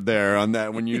the sword there on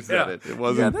that when you said it. It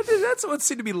wasn't. Yeah, that's what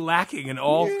seemed to be lacking in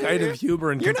all kind of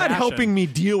humor and You're compassion. not helping me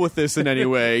deal with this in any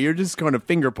way. You're just kind of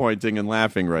finger pointing and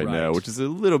laughing right now, which is a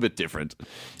little bit different.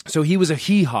 So he was a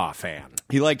Hee Haw fan.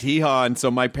 He liked Hee Haw, and so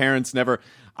my parents never.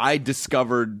 I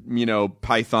discovered,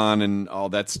 Python and all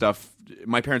that stuff.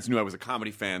 My parents knew I was a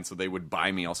comedy fan, so they would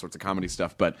buy me all sorts of comedy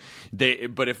stuff. But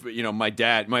if my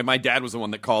dad was the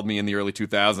one that called me in the early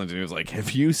 2000s, and he was like,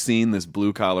 "Have you seen this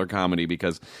blue collar comedy?"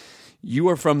 Because you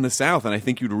are from the South, and I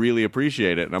think you'd really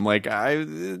appreciate it. And I'm like,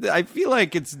 I feel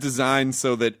like it's designed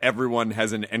so that everyone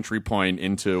has an entry point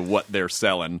into what they're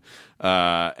selling.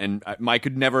 And I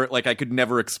could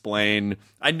never explain.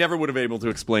 I never would have been able to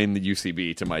explain the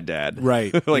UCB to my dad.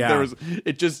 Right.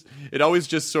 It always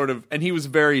just sort of, and he was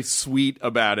very sweet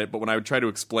about it. But when I would try to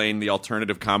explain the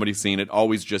alternative comedy scene, it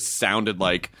always just sounded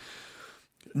like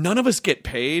none of us get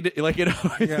paid. Like it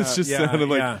always sounded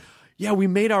like. Yeah, we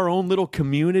made our own little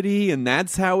community, and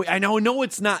that's how. I know. No,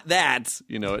 it's not that.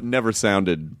 It never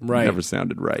sounded right. Never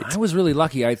sounded right. I was really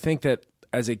lucky. I think that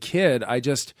as a kid, I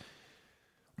just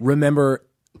remember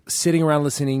sitting around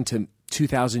listening to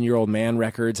 2,000-Year-Old Man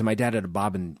records, and my dad had a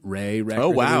Bob and Ray record. Oh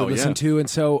wow, that we would listen to, and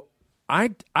so I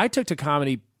took to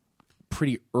comedy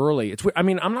pretty early. I'm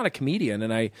not a comedian,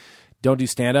 and I don't do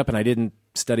stand up, and I didn't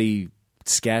study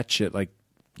sketch at like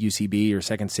UCB or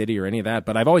Second City or any of that,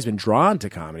 but I've always been drawn to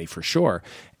comedy for sure.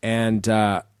 And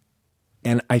I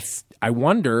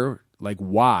wonder like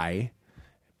why,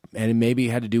 and it maybe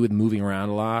had to do with moving around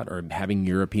a lot or having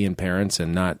European parents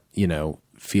and not,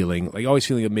 feeling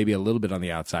maybe a little bit on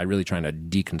the outside, really trying to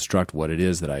deconstruct what it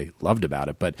is that I loved about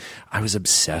it. But I was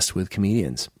obsessed with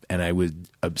comedians and I would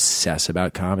obsess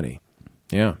about comedy.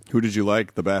 Yeah. Who did you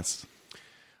like the best?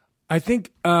 I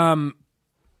think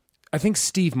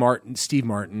Steve Martin.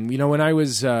 When I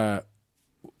was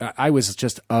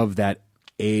just of that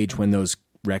age when those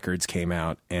records came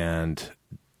out, and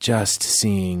just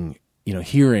seeing,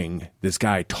 hearing this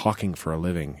guy talking for a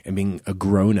living and being a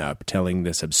grown up telling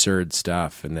this absurd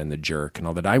stuff, and then The Jerk and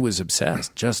all that. I was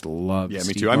obsessed. Just loved. Yeah, me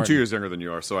Steve too. Martin. I'm 2 years younger than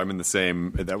you are, so I'm in the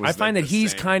same. I find that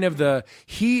he's kind of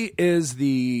he is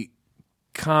the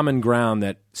common ground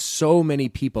that so many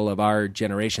people of our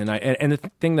generation, and the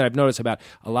thing that I've noticed about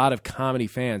a lot of comedy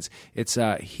fans, it's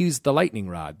he's the lightning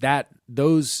rod.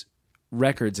 Those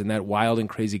records and that wild and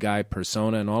crazy guy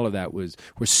persona and all of that were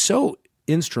so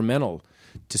instrumental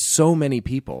to so many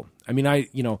people. I mean,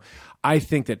 I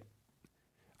think that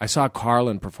I saw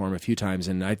Carlin perform a few times,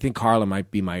 and I think Carlin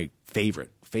might be my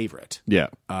favorite. Yeah.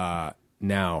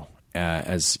 Now,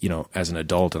 as an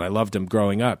adult, and I loved him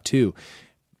growing up too.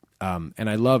 And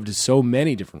I loved so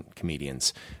many different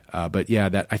comedians, but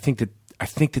yeah, I think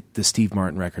that the Steve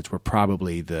Martin records were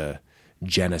probably the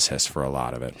genesis for a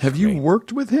lot of it. Have you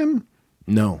worked with him?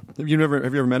 No. Have you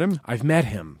ever met him? I've met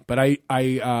him, but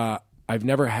I've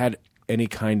never had any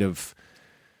kind of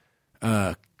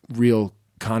real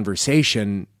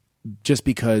conversation, just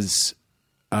because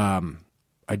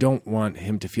I don't want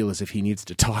him to feel as if he needs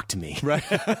to talk to me. Right.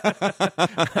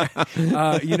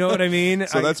 You know what I mean?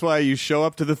 So that's why you show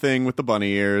up to the thing with the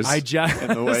bunny ears. And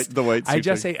the white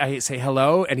suit. I say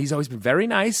hello, and he's always been very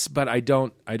nice, but I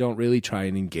don't really try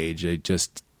and engage. I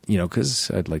just,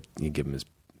 because I'd like to give him his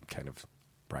kind of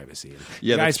privacy.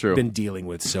 Yeah, that's true. The guy's been dealing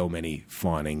with so many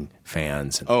fawning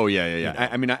fans. Oh yeah.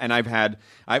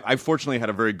 I've fortunately had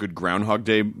a very good Groundhog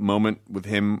Day moment with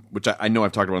him, which I know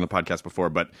I've talked about on the podcast before,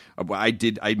 but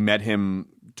I met him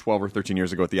 12 or 13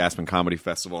 years ago at the Aspen Comedy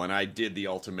Festival, and I did the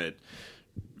ultimate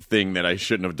thing that I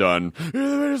shouldn't have done. You're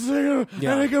the best singer.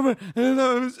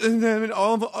 And then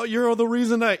you're the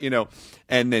reason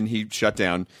and then he shut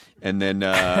down, and then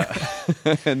I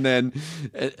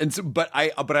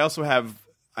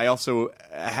also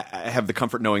have the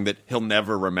comfort knowing that he'll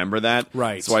never remember that.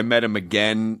 Right. So I met him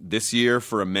again this year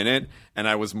for a minute, and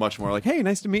I was much more like, "Hey,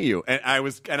 nice to meet you." And I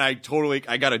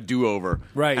got a do-over.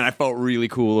 Right. And I felt really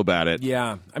cool about it.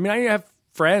 Yeah. I mean, I have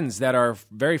friends that are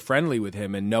very friendly with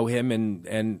him and know him,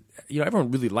 and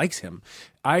everyone really likes him.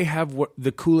 I have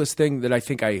the coolest thing that I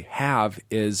think I have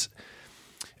is,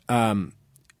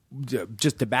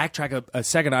 just to backtrack a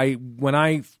second. When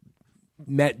I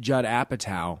met Judd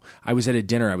Apatow, I was at a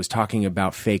dinner. I was talking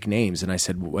about fake names, and I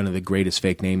said one of the greatest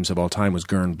fake names of all time was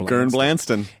Gern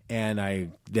Blanston. And I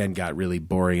then got really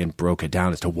boring and broke it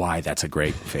down as to why that's a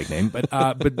great fake name. But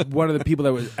one of the people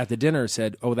that was at the dinner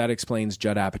said, "Oh, that explains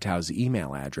Judd Apatow's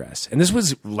email address." And this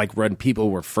was like when people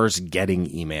were first getting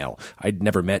email. I'd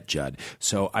never met Judd,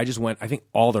 so I just went. I think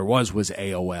all there was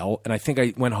AOL, and I think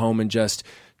I went home and just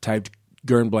typed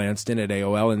Gern Blanston at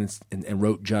AOL and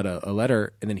wrote Judd a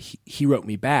letter, and then he wrote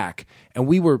me back, and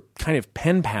we were kind of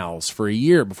pen pals for a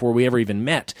year before we ever even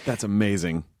met. That's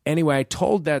amazing. Anyway, I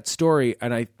told that story,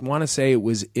 and I want to say it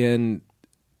was in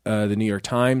the New York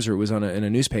Times, or it was in a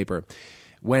newspaper,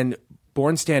 when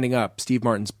Born Standing Up, Steve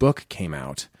Martin's book, came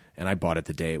out, and I bought it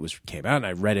the day it came out, and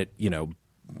I read it,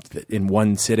 in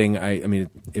one sitting. I mean,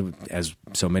 as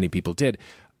so many people did.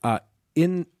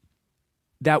 In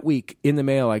that week, in the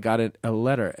mail, I got a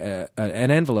letter, an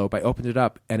envelope. I opened it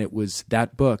up, and it was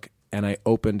that book. And I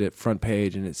opened it front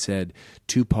page, and it said,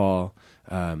 "To Paul,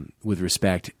 with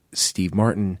respect, Steve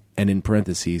Martin, and in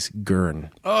parentheses,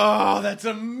 Gurn. Oh, that's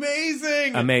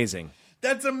amazing. Amazing.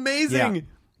 That's amazing. Yeah.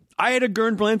 I had a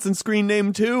Gurn Blanson screen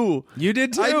name too. You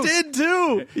did too. I did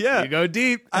too. Yeah. You go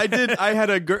deep. I did. I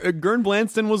had a Gurn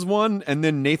Blanston was one, and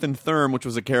then Nathan Thurm, which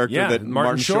was a character that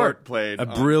Martin Short played. A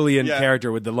brilliant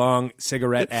character with the long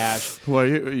cigarette ash. Well,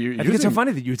 I think it's so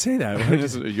funny that you would say that.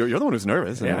 You're the one who's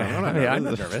nervous. Yeah, I'm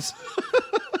not nervous.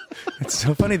 It's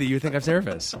so funny that you think I'm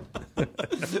nervous. And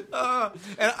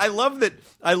I love that.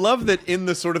 I love that in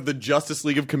the sort of the Justice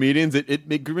League of comedians,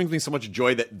 it brings me so much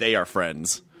joy that they are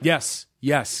friends. Yes.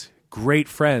 Great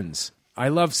friends. I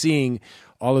love seeing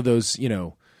all of those,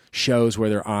 shows where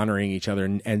they're honoring each other,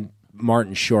 and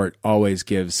Martin Short always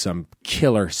gives some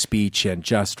killer speech and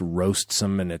just roasts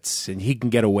them, and he can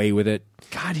get away with it.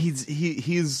 God, he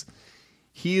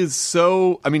is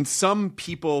so. I mean, some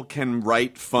people can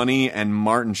write funny, and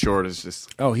Martin Short is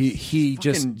just. Oh, he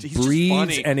just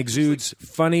breathes and exudes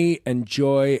funny and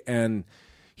joy, and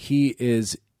he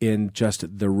is in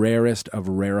just the rarest of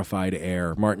rarefied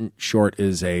air. Martin Short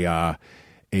is a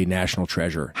national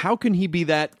treasure. How can he be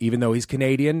that? Even though he's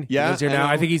Canadian, yeah, he lives here now.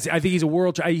 I think he's he's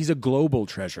a global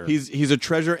treasure. He's a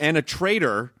treasure and a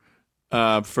traitor.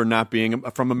 For not being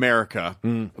from America.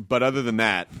 But other than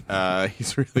that,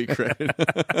 he's really great.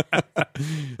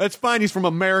 That's fine. He's from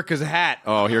America's hat.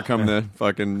 Oh, here come the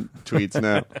fucking tweets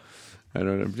now. I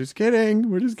don't know. I'm just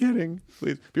kidding. We're just kidding.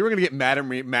 Please. People are going to get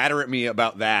madder at me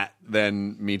about that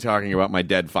than me talking about my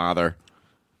dead father.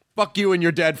 Fuck you and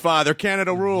your dead father.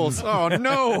 Canada rules. Oh,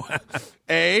 no.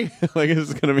 Like, this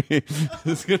is going to be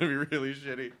really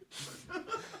shitty.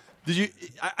 Did you...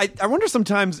 I wonder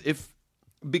sometimes if...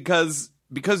 Because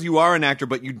you are an actor,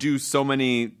 but you do so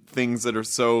many things that are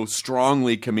so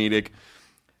strongly comedic,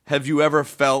 have you ever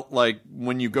felt like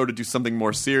when you go to do something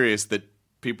more serious that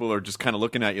people are just kind of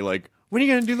looking at you like, when are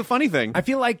you going to do the funny thing? I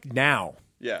feel like now,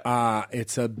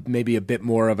 it's maybe a bit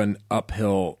more of an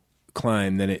uphill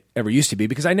climb than it ever used to be,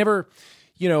 because I never,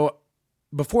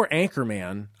 before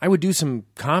Anchorman, I would do some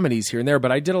comedies here and there,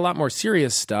 but I did a lot more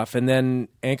serious stuff, and then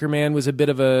Anchorman was a bit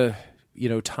of a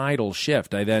tidal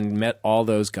shift. I then met all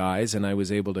those guys, and I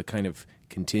was able to kind of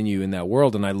continue in that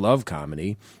world. And I love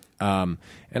comedy, and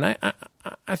I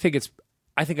think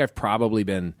I've probably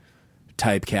been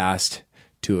typecast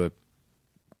to a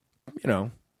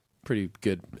pretty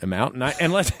good amount, and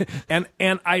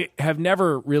I have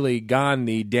never really gone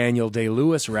the Daniel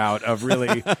Day-Lewis route of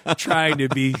really trying to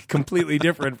be completely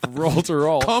different from role to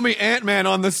role. Call me Ant-Man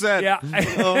on the set. Yeah,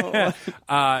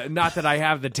 not that I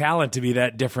have the talent to be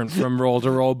that different from role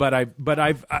to role, but I've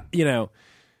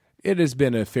it has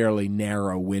been a fairly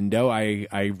narrow window.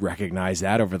 I recognize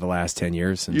that over the last 10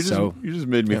 years. And you just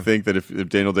made me think that if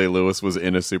Daniel Day-Lewis was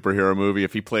in a superhero movie,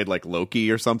 if he played like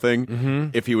Loki or something,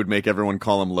 if he would make everyone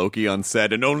call him Loki on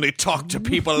set and only talk to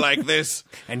people like this.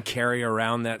 And carry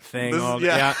around that thing.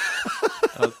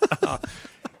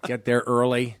 Get there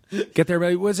early.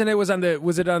 Was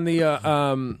it on the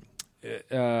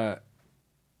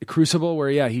Crucible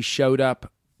where, he showed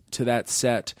up to that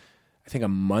set, I think a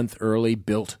month early,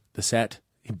 built the set.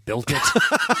 He built it.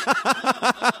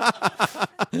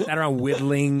 Sat around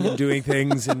whittling and doing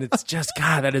things, and it's just,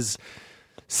 God, that is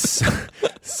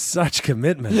such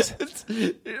commitment.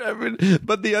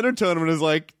 But the undertone of it is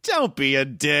like, don't be a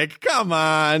dick. Come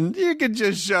on. You can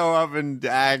just show up and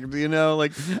act,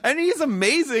 and he's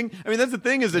amazing. I mean, that's the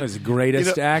thing is that he's the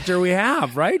greatest actor we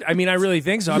have, right? I mean, I really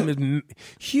think so. I'm a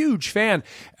huge fan.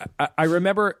 I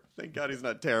remember... Thank God he's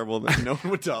not terrible. That no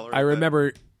one would tolerate. I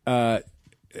remember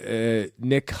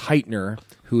Nick Heitner,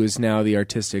 who is now the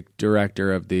artistic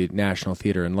director of the National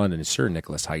Theatre in London, Sir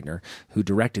Nicholas Heitner, who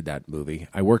directed that movie.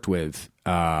 I worked with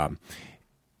not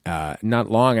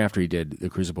long after he did The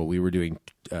Crucible. We were doing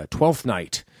Twelfth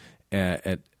Night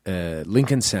at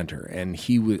Lincoln Center, and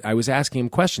I was asking him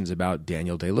questions about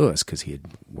Daniel Day-Lewis because he had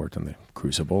worked on The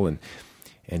Crucible, and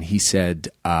he said.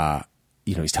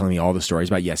 He's telling me all the stories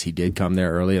about, yes, he did come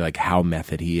there early, like how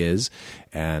method he is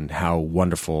and how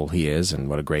wonderful he is and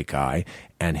what a great guy.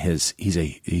 And he's a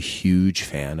huge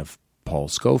fan of Paul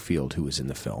Scofield, who was in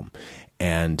the film.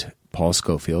 And Paul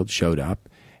Scofield showed up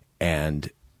and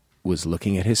was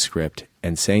looking at his script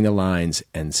and saying the lines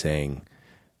the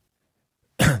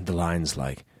lines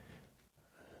like,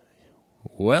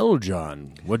 "Well,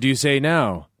 John, what do you say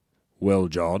now? Well,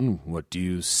 John, what do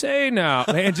you say now?"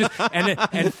 And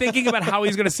thinking about how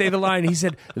he's going to say the line, he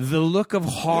said, the look of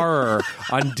horror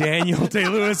on Daniel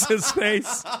Day-Lewis's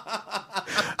face.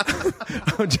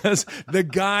 Just the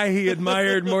guy he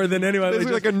admired more than anyone. This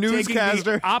is like a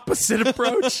newscaster. The opposite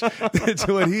approach to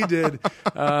what he did.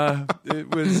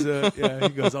 It was, he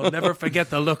goes, "I'll never forget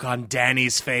the look on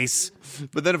Danny's face."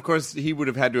 But then, of course, he would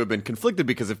have had to have been conflicted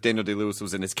because if Daniel Day-Lewis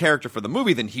was in his character for the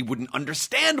movie, then he wouldn't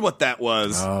understand what that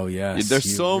was. Oh, yes.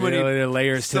 There's so many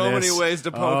layers to this. So many ways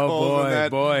to poke holes in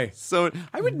that. Boy. So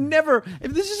I would never.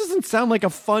 This just doesn't sound like a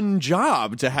fun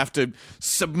job to have to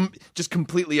just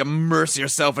completely immerse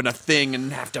yourself in a thing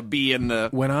and have to be in the.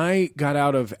 When I got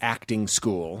out of acting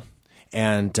school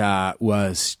and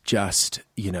was just,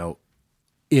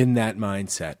 in that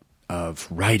mindset of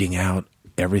writing out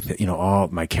everything, all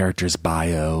my character's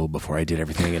bio before I did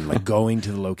everything and like going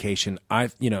to the location,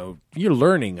 you're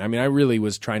learning. I mean, I really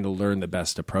was trying to learn the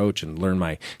best approach and learn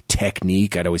my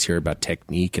technique. I'd always hear about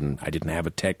technique and I didn't have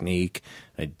a technique.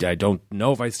 I don't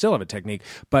know if I still have a technique,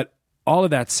 but all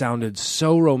of that sounded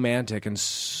so romantic and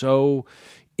so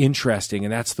interesting.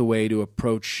 And that's the way to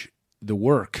approach the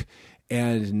work.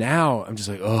 And now I'm just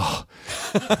like, oh,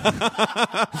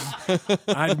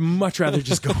 I'd much rather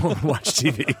just go home and watch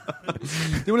TV.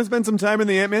 Do you want to spend some time in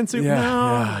the Ant-Man suit?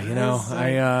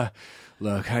 Yeah,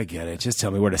 look, I get it. Just tell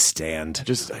me where to stand. I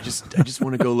just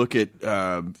want to go look at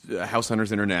House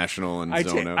Hunters International and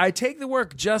zone out. I take the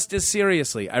work just as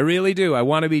seriously. I really do. I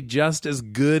want to be just as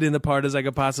good in the part as I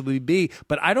could possibly be.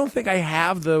 But I don't think I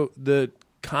have the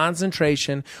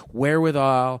concentration,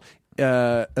 wherewithal,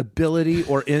 ability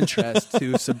or interest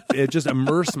to just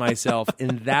immerse myself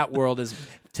in that world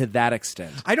to that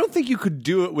extent. I don't think you could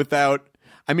do it without.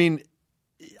 I mean,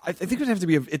 I think it would have to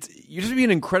be. You'd have to be an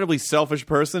incredibly selfish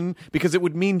person because it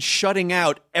would mean shutting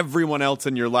out everyone else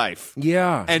in your life.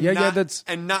 Yeah,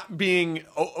 and not being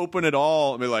open at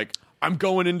all. I mean, like, I'm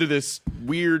going into this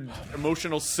weird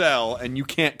emotional cell, and you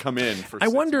can't come in for. I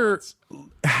wonder months.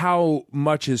 How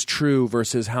much is true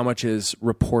versus how much is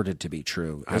reported to be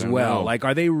true as well. Know. Like,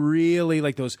 are they really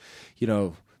like those?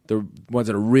 The ones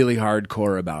that are really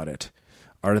hardcore about it.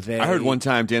 Are they? I heard one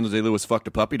time Daniel Day-Lewis fucked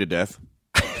a puppy to death.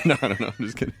 No, I don't know. I'm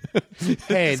just kidding.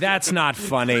 Hey, that's not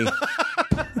funny.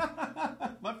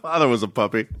 My father was a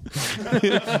puppy.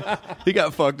 He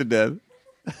got fucked to death.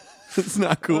 It's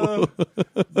not cool.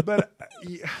 But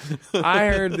I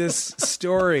heard this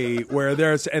story where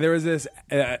there was this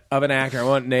of an actor. I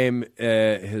won't name who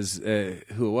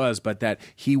it was, but that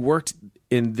he worked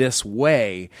in this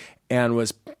way and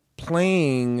was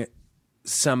playing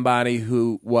somebody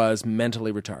who was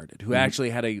mentally retarded, who actually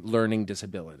had a learning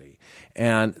disability,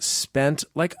 and spent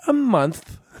like a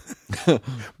month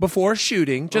before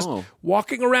shooting just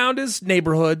walking around his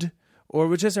neighborhood or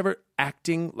was just ever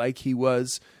acting like he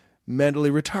was mentally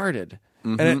retarded.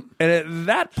 And at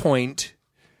that point,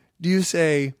 do you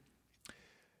say,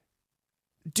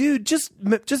 dude, just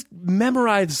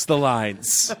memorize the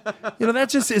lines? That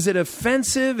just, is it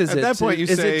offensive? At that point, you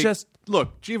say, it just,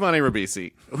 look, Giovanni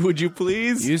Ribisi, would you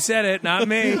please? You said it, not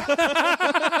me.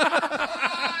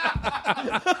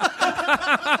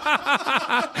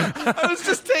 I was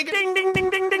just taking ding ding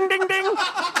ding ding ding ding ding.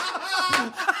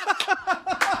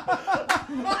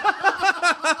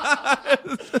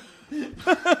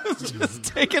 Just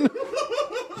taking.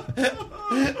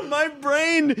 My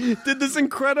brain did this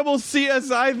incredible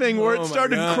CSI thing where it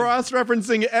started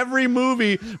cross-referencing every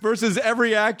movie versus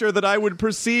every actor that I would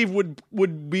perceive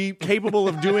would be capable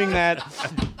of doing that,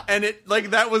 and it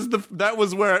that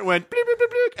was where it went. Bleep, bleep, bleep,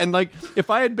 bleep. And like if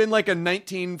I had been like a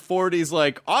 1940s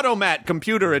like automat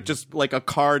computer, it just like a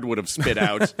card would have spit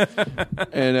out,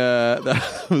 and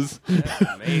that was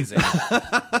amazing.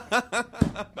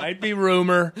 Might be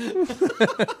rumor.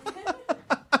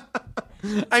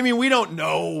 I mean, we don't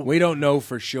know. We don't know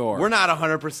for sure. We're not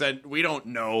 100%. We don't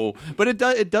know, but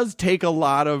it does take a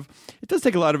lot of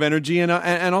energy,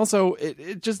 and also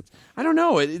it just, I don't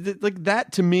know. Like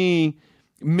that to me,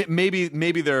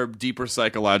 maybe there are deeper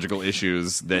psychological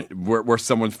issues that where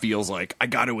someone feels like I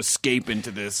got to escape into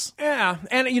this. Yeah,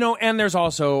 and and there's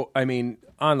also, I mean,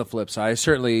 on the flip side,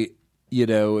 certainly,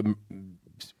 there's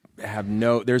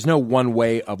no one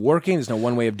way of working, there's no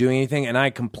one way of doing anything, and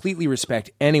I completely respect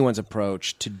anyone's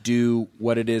approach to do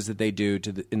what it is that they do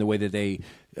in the way that they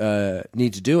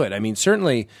need to do it. I mean,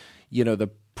 certainly,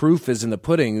 the proof is in the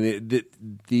pudding.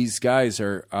 These guys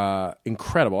are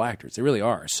incredible actors. They really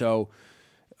are. So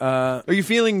are you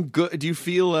feeling good? Do you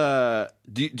feel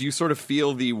do you sort of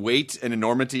feel the weight and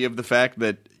enormity of the fact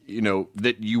that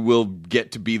that you will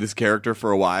get to be this character for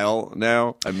a while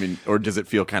now? I mean, or does it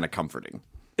feel kind of comforting?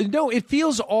 No, it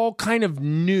feels all kind of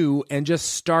new and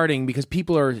just starting because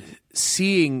people are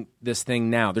seeing this thing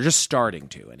now. They're just starting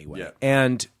to anyway. Yeah.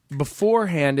 And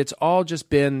beforehand, it's all just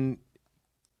been,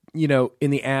 in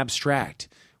the abstract.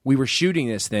 We were shooting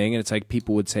this thing, and it's like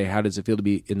people would say, how does it feel to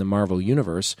be in the Marvel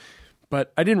Universe?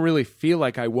 But I didn't really feel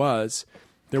like I was.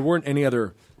 There weren't any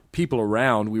other people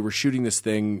around. We were shooting this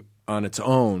thing on its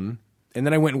own. And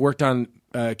then I went and worked on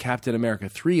Captain America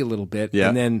 3 a little bit, Yeah.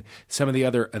 and then some of the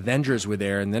other Avengers were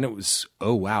there, and then it was,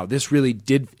 oh wow, this really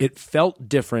it felt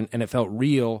different, and it felt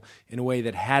real in a way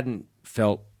that hadn't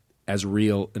felt as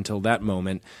real until that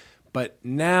moment. But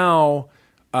now,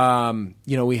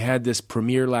 we had this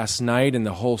premiere last night, and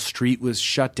the whole street was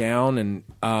shut down,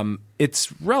 and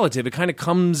it's relative. It kind of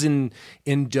comes in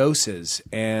doses,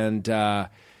 and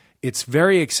it's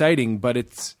very exciting, but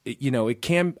it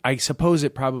can. I suppose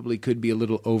it probably could be a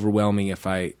little overwhelming if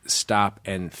I stop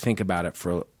and think about it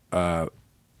for a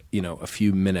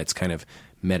few minutes, kind of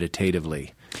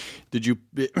meditatively. Did you?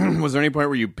 Was there any point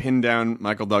where you pinned down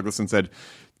Michael Douglas and said,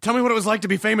 "Tell me what it was like to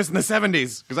be famous in the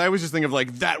 '70s"? Because I always just think of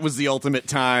like that was the ultimate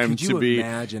time Could you to be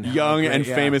imagine how young great- and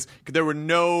yeah. famous. There were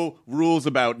no rules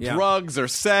about Yeah. drugs or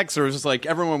sex, or it was just like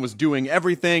everyone was doing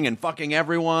everything and fucking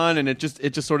everyone, and it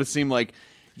just sort of seemed like.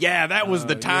 Yeah, that was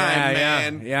the time,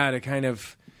 man. Yeah, to kind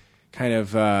of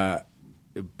to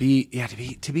be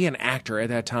an actor at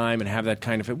that time and have that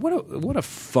kind of what a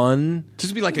fun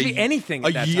Just be like to be anything a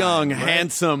at that young, time, right?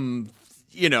 handsome,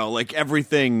 like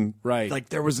everything. Right. Like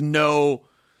there was no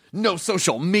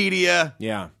social media.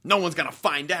 Yeah. No one's gonna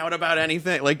find out about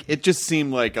anything. Like it just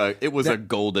seemed like it was a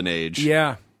golden age.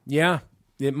 Yeah,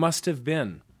 it must have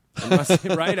been.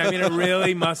 Right? I mean, it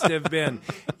really must have been.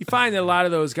 You find that a lot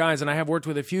of those guys, and I have worked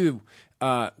with a few,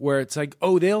 where it's like,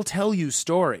 oh, they'll tell you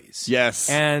stories. Yes.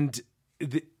 And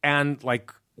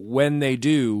like when they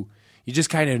do, you just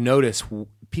kind of notice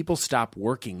people stop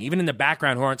working, even in the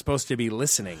background who aren't supposed to be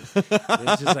listening.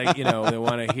 It's just like, they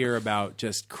want to hear about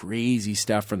just crazy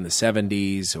stuff from the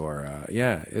 70s or,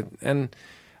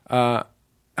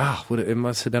 it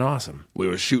must have been awesome. We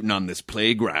were shooting on this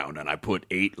playground, and I put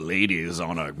 8 ladies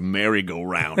on a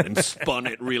merry-go-round and spun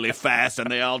it really fast, and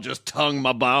they all just tongue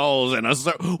my balls. And I was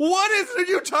like, "What are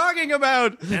you talking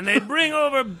about?" And they'd bring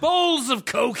over bowls of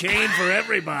cocaine for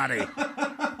everybody.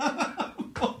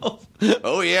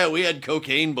 Oh yeah, we had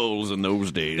cocaine bowls in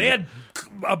those days. They had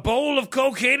a bowl of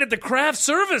cocaine at the craft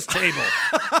service table.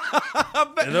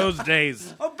 In those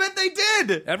days. I bet they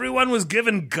did. Everyone was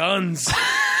given guns.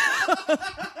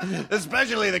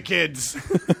 Especially the kids.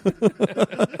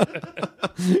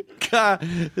 God,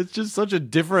 it's just such a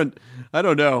different. I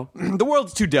don't know. The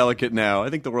world's too delicate now. I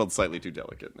think the world's slightly too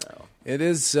delicate now. It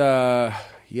is, it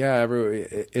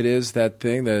is that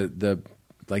thing. The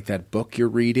like that book you're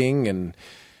reading, and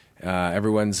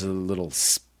everyone's a little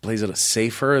plays it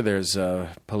safer. There's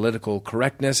political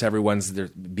correctness. Everyone's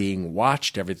being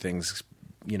watched. Everything's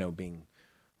being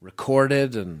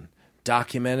recorded and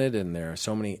documented, and there are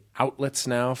so many outlets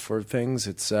now for things.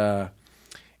 It's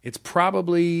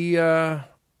probably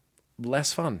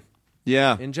less fun.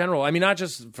 Yeah. In general, I mean, not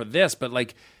just for this, but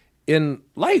like in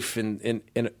life, in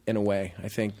a way. I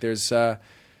think there's to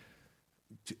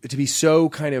be so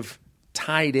kind of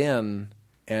tied in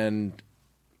and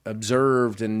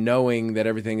observed and knowing that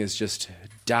everything is just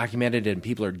documented and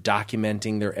people are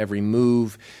documenting their every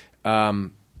move.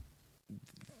 A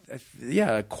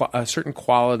certain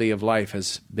quality of life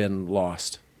has been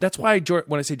lost. That's why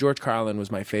when I say George Carlin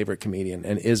was my favorite comedian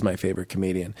and is my favorite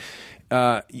comedian,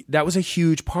 that was a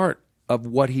huge part of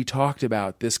what he talked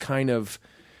about. This kind of,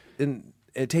 and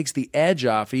it takes the edge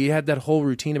off. He had that whole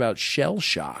routine about shell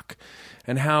shock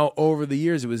and how over the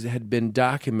years it had been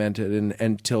documented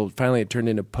until finally it turned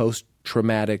into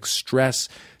post-traumatic stress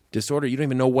disorder. You don't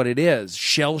even know what it is.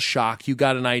 Shell shock. You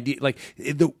got an idea. Like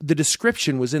the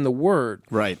description was in the word.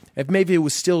 Right. If maybe it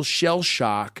was still shell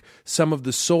shock, some of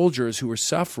the soldiers who were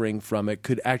suffering from it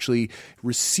could actually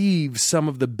receive some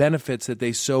of the benefits that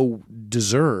they so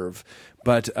deserve.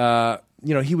 But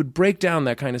he would break down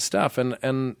that kind of stuff,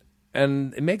 and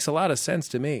it makes a lot of sense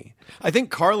to me. I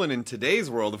think Carlin in today's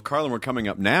world, if Carlin were coming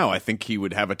up now, I think he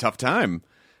would have a tough time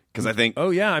because I think.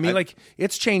 Oh yeah, I mean,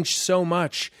 it's changed so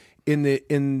much in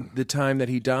the time that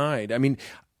he died. I mean,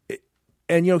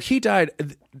 and he died.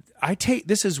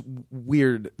 This is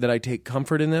weird that I take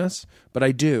comfort in this, but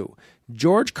I do.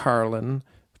 George Carlin,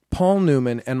 Paul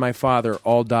Newman, and my father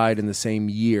all died in the same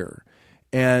year,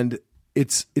 and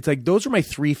it's like those are my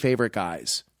 3 favorite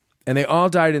guys, and they all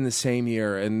died in the same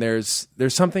year. And there's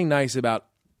something nice about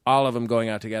all of them going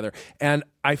out together. And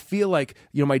I feel like,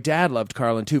 my dad loved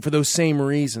Carlin too for those same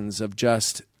reasons of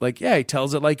just like, he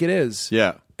tells it like it is.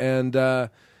 Yeah. And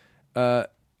I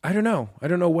don't know. I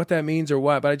don't know what that means or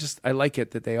what, but I like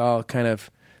it that they all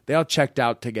checked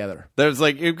out together. There's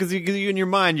like, because you in your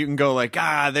mind you can go like,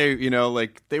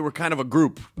 they were kind of a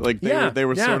group, like they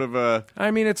were sort of a. I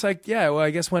mean, it's like, well,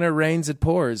 I guess when it rains it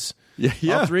pours.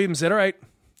 Yeah. All 3 of them said, all right,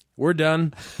 we're done.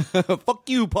 Fuck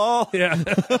you, Paul. Yeah.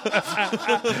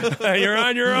 You're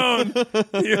on your own.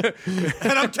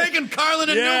 And I'm taking Carlin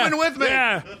and Yeah. Newman with me.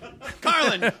 Yeah.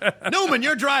 Carlin, Newman,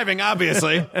 you're driving,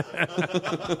 obviously.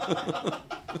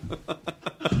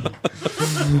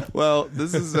 Well,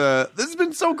 this has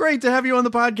been so great to have you on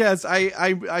the podcast.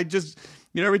 I just,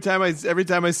 every time I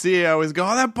see you, I always go,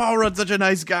 oh, that Paul Rudd's such a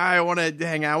nice guy. I want to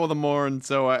hang out with him more. And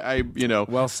so I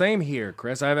Well, same here,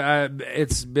 Chris.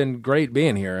 It's been great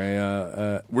being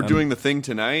here. we're doing the thing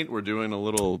tonight. We're doing a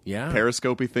little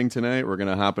Periscopey thing tonight. We're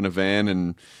gonna hop in a van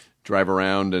and drive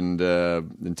around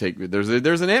and take. There's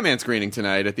an Ant-Man screening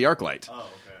tonight at the ArcLight. Oh, okay.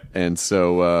 And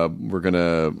so we're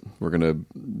gonna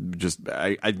just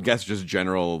I guess just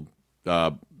general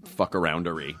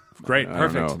fuck-aroundery. Great, I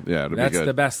don't perfect. know. Yeah, it'll that's be good.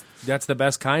 the best. That's the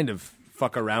best kind of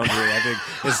fuck aroundery. I think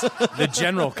is the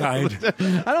general kind.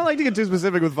 I don't like to get too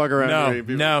specific with fuck-aroundery.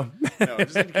 No. No, I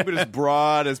just like to keep it as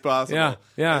broad as possible.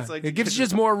 Yeah. It's like, It gives you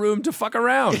just more room to fuck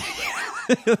around.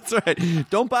 That's right.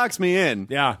 Don't box me in.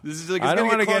 Yeah. This is like, I don't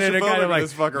want to get into kind of like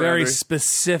very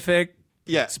specific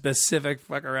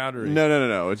fuck aroundery.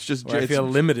 No. It's just I feel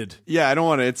limited. Yeah, I don't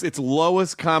want to. It's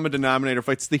lowest common denominator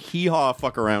fight. It's the hee-haw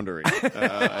fuck-aroundery.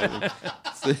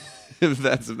 If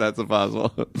that's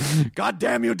impossible. God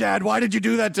damn you, Dad! Why did you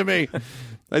do that to me?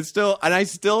 I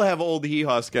still have old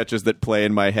hee-haw sketches that play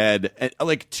in my head, and,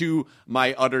 like, to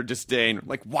my utter disdain.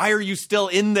 Like, why are you still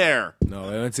in there? No,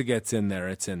 once it gets in there,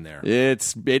 it's in there.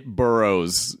 It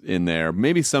burrows in there.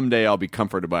 Maybe someday I'll be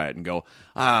comforted by it and go,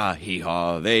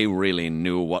 hee-haw, they really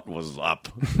knew what was up.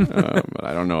 But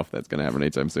I don't know if that's going to happen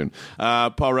anytime soon.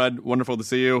 Paul Rudd, wonderful to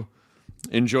see you.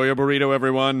 Enjoy your burrito,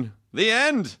 everyone. The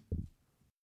end.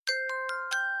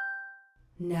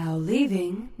 Now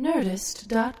leaving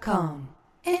Nerdist.com.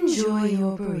 Enjoy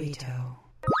your burrito.